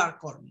to polar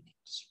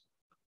coordinates.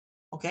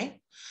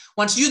 Okay?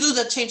 Once you do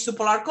the change to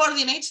polar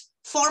coordinates,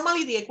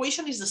 formally the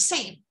equation is the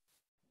same.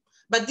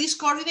 But these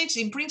coordinates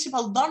in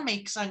principle don't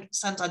make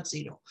sense at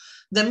zero.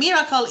 The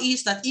miracle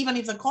is that even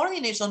if the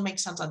coordinates don't make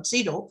sense at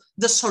zero,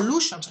 the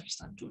solutions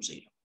extend to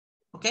zero.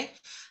 Okay?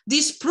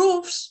 This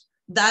proves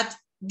that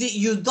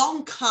you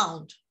don't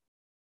count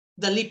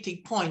the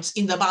elliptic points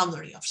in the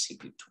boundary of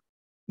CP2.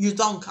 You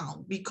don't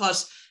count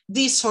because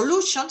these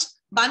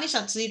solutions vanish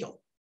at zero.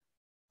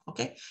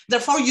 Okay,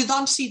 therefore you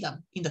don't see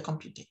them in the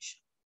computation.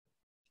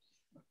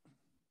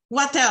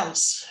 What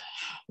else?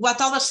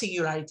 What other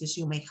singularities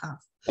you may have?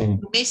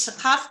 You may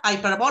have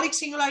hyperbolic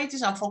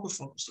singularities and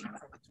focus-focus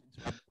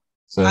singularities.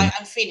 So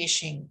I'm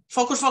finishing.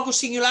 Focus-focus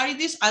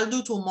singularities I'll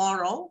do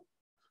tomorrow,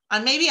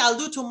 and maybe I'll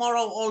do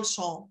tomorrow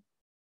also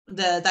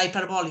the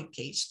hyperbolic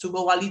case to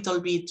go a little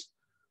bit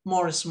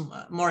more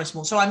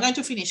smooth. So I'm going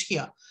to finish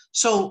here.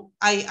 So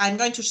I'm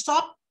going to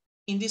stop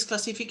in this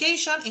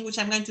classification in which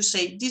I'm going to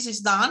say, this is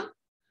done.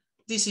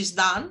 This is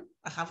done.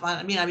 I have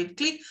been a bit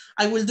clear.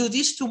 I will do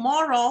this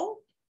tomorrow.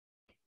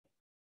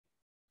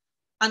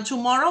 And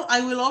tomorrow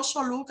I will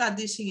also look at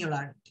this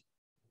singularity.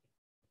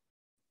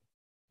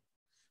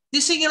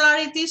 These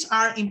singularities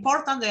are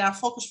important. They are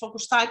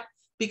focus-focus type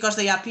because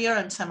they appear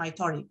in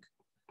semi-toric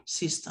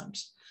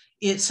systems.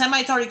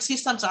 Semi-toric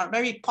systems are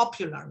very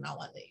popular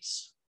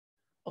nowadays.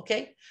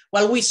 Okay,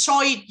 well, we saw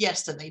it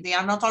yesterday. They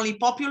are not only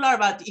popular,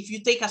 but if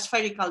you take a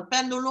spherical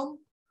pendulum,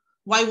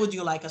 why would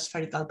you like a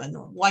spherical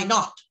pendulum? Why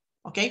not?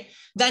 Okay,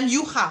 then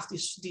you have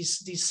this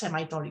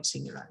semi-toric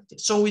singularity.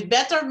 So we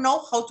better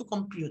know how to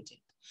compute it.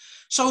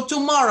 So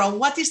tomorrow,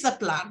 what is the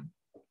plan?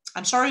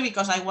 I'm sorry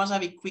because I was a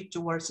bit quick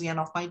towards the end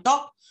of my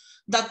talk.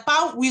 That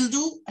Pau will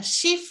do a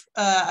shift,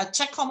 a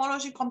check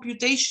homology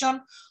computation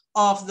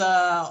of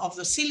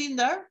the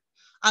cylinder,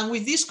 and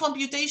with this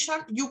computation,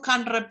 you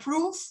can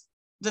reprove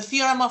the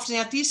theorem of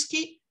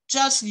Sniatyski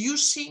just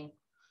using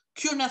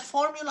Q-net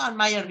formula and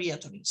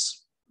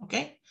Mayer-Vietoris,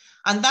 okay?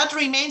 And that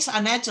remains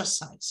an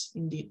exercise,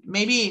 indeed.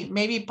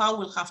 Maybe Pau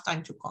will have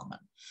time to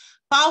comment.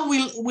 Pau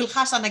will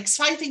have an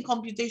exciting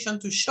computation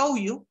to show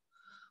you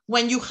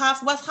when you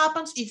have, what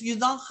happens if you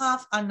don't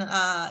have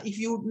if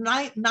you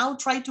now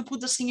try to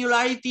put the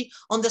singularity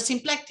on the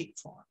symplectic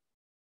form.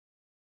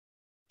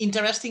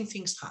 Interesting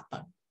things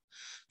happen.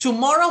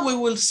 Tomorrow we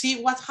will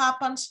see what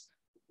happens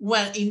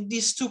when in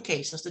these two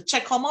cases, the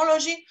check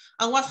homology,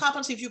 and what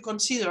happens if you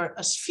consider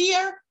a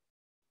sphere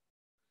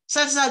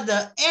such that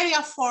the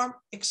area form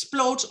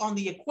explodes on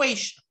the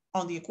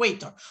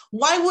equator.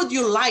 Why would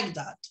you like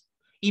that?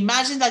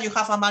 Imagine that you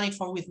have a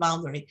manifold with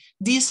boundary.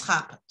 This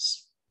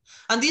happens.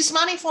 And these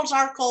manifolds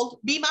are called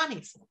B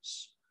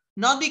manifolds,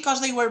 not because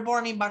they were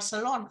born in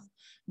Barcelona,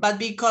 but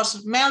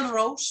because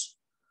Melrose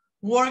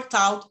worked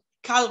out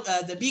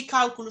the B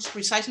calculus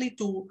precisely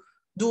to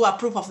do a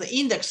proof of the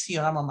index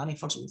theorem of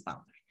manifolds with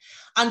boundary.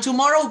 And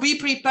tomorrow, be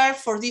prepared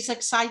for this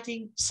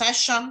exciting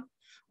session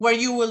where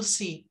you will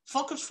see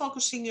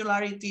focus-focus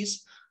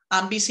singularities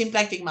and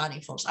B-symplectic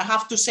manifolds. I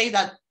have to say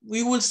that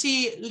we will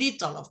see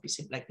little of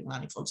B-symplectic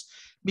manifolds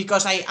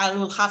because I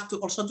will have to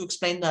also to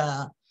explain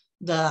the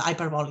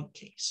hyperbolic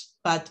case.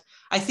 But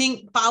I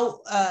think,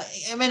 Pau,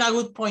 I mean, a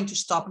good point to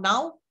stop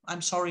now.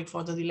 I'm sorry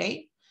for the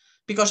delay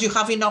because you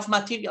have enough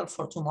material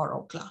for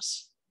tomorrow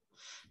class.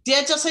 The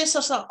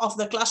exercises of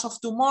the class of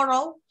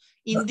tomorrow,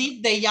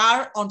 indeed, they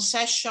are on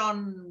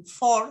session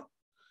 4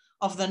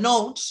 of the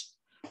notes,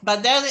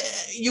 but there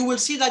you will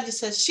see that it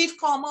says shift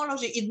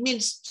cohomology. It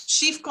means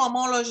shift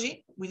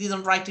cohomology. We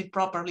didn't write it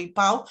properly,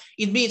 Pau.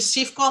 It means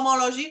shift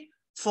cohomology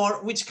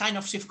for which kind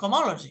of shift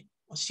cohomology?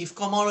 Shift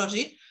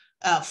cohomology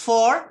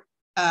for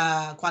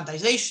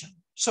quantization.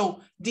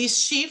 So this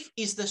shift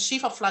is the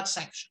shift of flat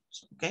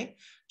sections, okay?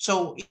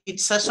 So it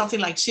says something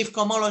like shift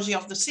cohomology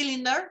of the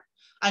cylinder,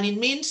 and it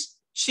means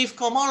shift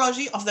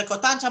cohomology of the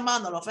cotangent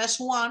bundle of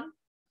S1.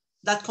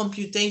 That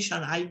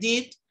computation I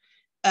did.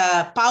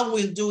 Pau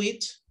will do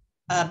it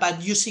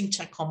but using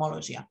check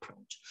homology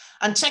approach.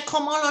 And check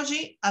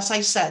homology, as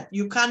I said,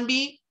 you can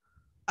be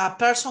a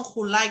person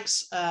who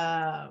likes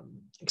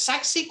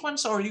exact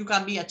sequence, or you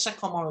can be a check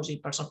homology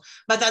person.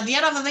 But at the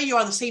end of the day, you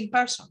are the same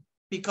person,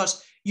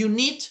 because you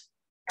need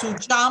to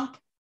jump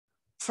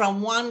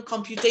from one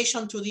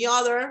computation to the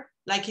other,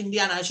 like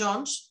Indiana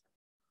Jones,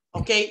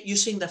 okay,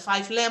 using the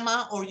 5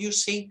 lemma or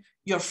using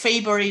your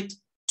favorite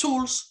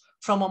tools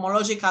from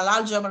homological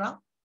algebra.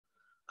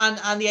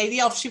 And the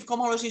idea of shift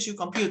homology is you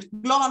compute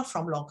global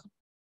from local.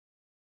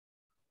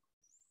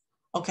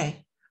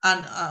 Okay,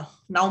 and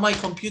now my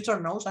computer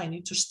knows I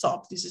need to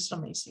stop. This is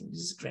amazing.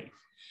 This is great.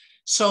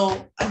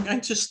 So I'm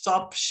going to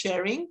stop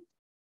sharing.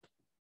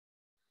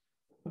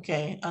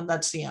 Okay, and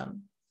that's the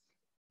end.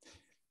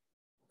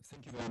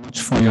 Thank you very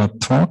much for your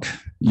talk.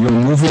 You're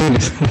moving.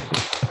 Must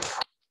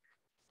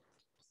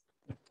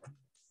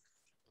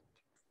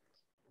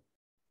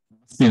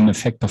be an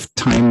effect of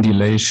time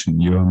dilation.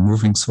 You are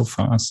moving so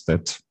fast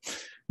that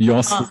you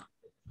also.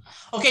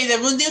 Okay, the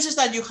good news is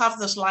that you have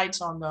the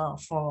slides on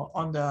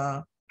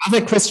the.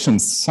 Other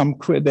questions?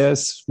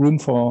 There's room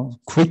for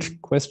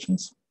quick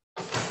questions.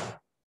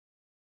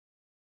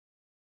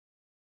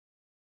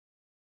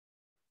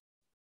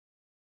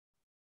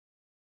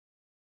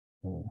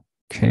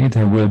 Okay,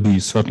 there will be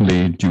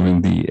certainly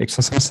during the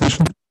exercise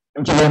session.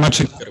 Thank you very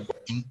much.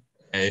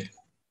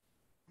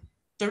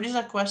 There is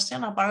a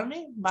question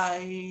apparently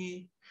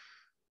by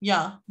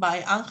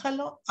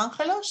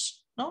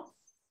Angelos, no?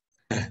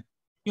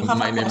 You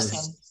have a question.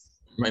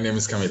 My name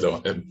is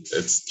Camilo.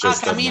 It's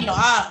just Camilo.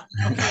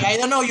 Okay. I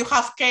don't know. You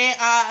have K.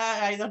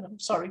 I don't know.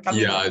 Sorry,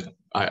 Camilo. Yeah,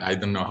 I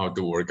don't know how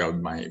to work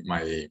out my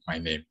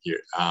name here.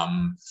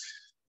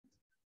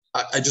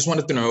 I just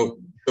wanted to know.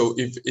 So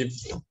if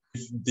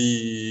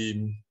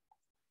the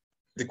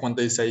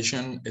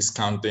quantization is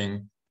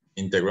counting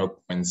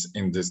integral points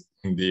in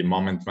the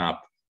moment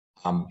map,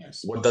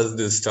 yes. What does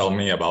this tell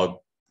me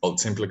about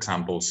simple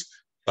examples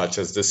such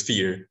as the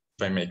sphere?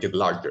 If I make it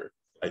larger,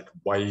 like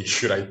why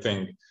should I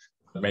think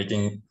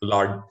making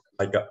a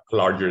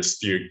larger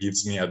sphere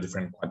gives me a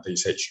different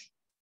quantization?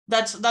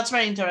 That's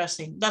very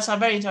interesting. That's a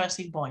very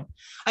interesting point.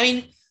 I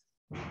mean,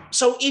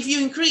 so if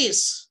you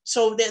increase,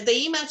 so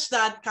the image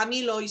that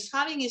Camilo is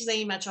having is the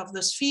image of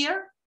the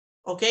sphere,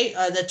 okay,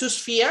 the two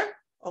sphere,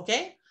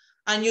 okay,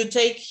 and you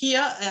take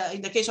here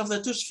in the case of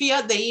the two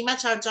sphere, the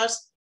image are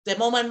just the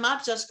moment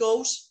map just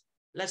goes.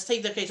 Let's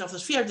take the case of the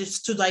sphere. This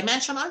is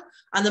 2-dimensional,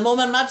 and the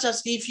moment map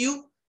just gives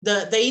you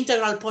the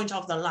integral point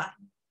of the line.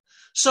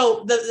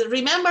 So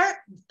remember,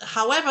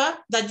 however,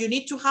 that you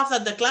need to have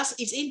that the class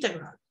is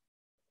integral.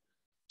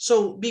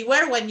 So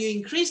beware when you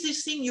increase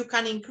this thing, you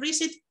can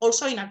increase it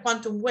also in a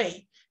quantum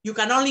way. You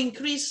can only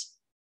increase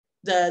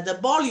the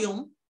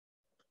volume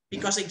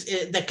because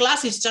the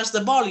class is just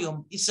the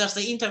volume. It's just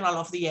the integral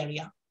of the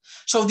area.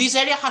 So this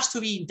area has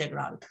to be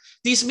integral.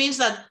 This means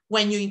that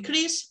when you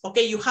increase,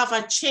 okay, you have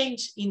a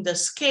change in the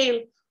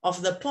scale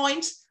of the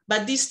points,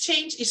 but this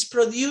change is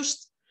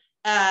produced,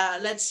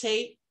 let's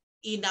say,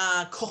 in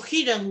a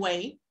coherent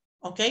way,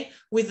 okay,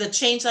 with the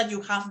change that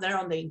you have there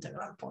on the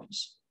integral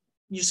points.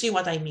 You see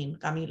what I mean,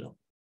 Camilo?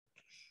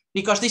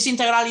 Because this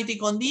integrality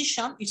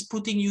condition is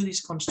putting you this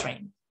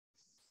constraint.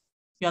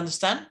 You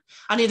understand?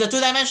 And in the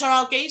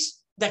 2-dimensional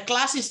case, the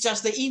class is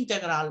just the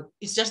integral,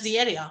 it's just the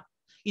area.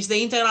 It's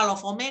the integral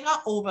of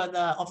omega over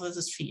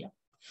the sphere.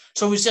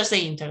 So it's just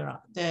the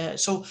integral.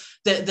 So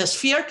the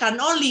sphere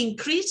can only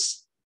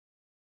increase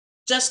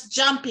just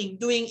jumping,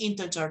 doing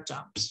integer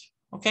jumps,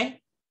 okay?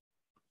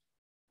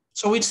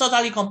 So it's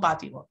totally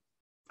compatible.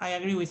 I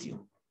agree with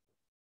you.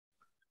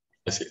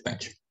 I see,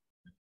 thank you.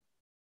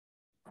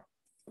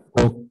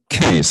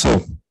 Okay,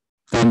 so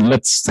then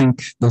let's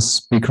thank the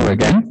speaker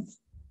again.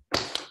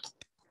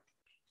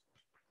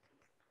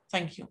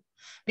 Thank you.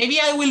 Maybe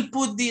I will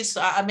put this,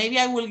 maybe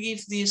I will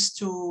give this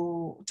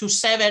to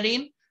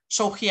Severin,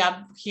 so he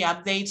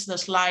updates the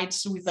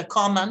slides with the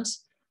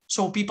comments,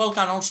 so people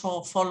can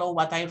also follow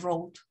what I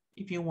wrote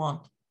if you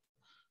want.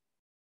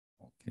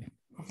 Okay.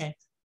 Okay.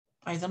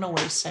 I don't know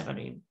where is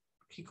Severin.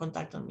 He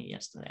contacted me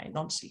yesterday. I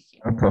don't see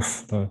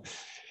him.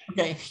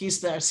 Okay,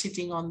 he's there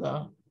sitting on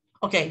the.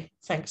 Okay,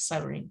 thanks,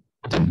 Severin.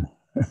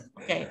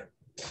 Okay,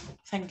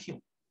 thank you.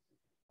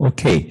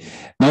 Okay,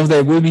 now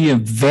there will be a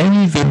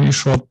very, very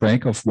short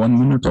break of 1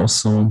 minute or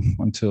so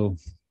until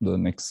the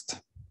next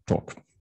talk.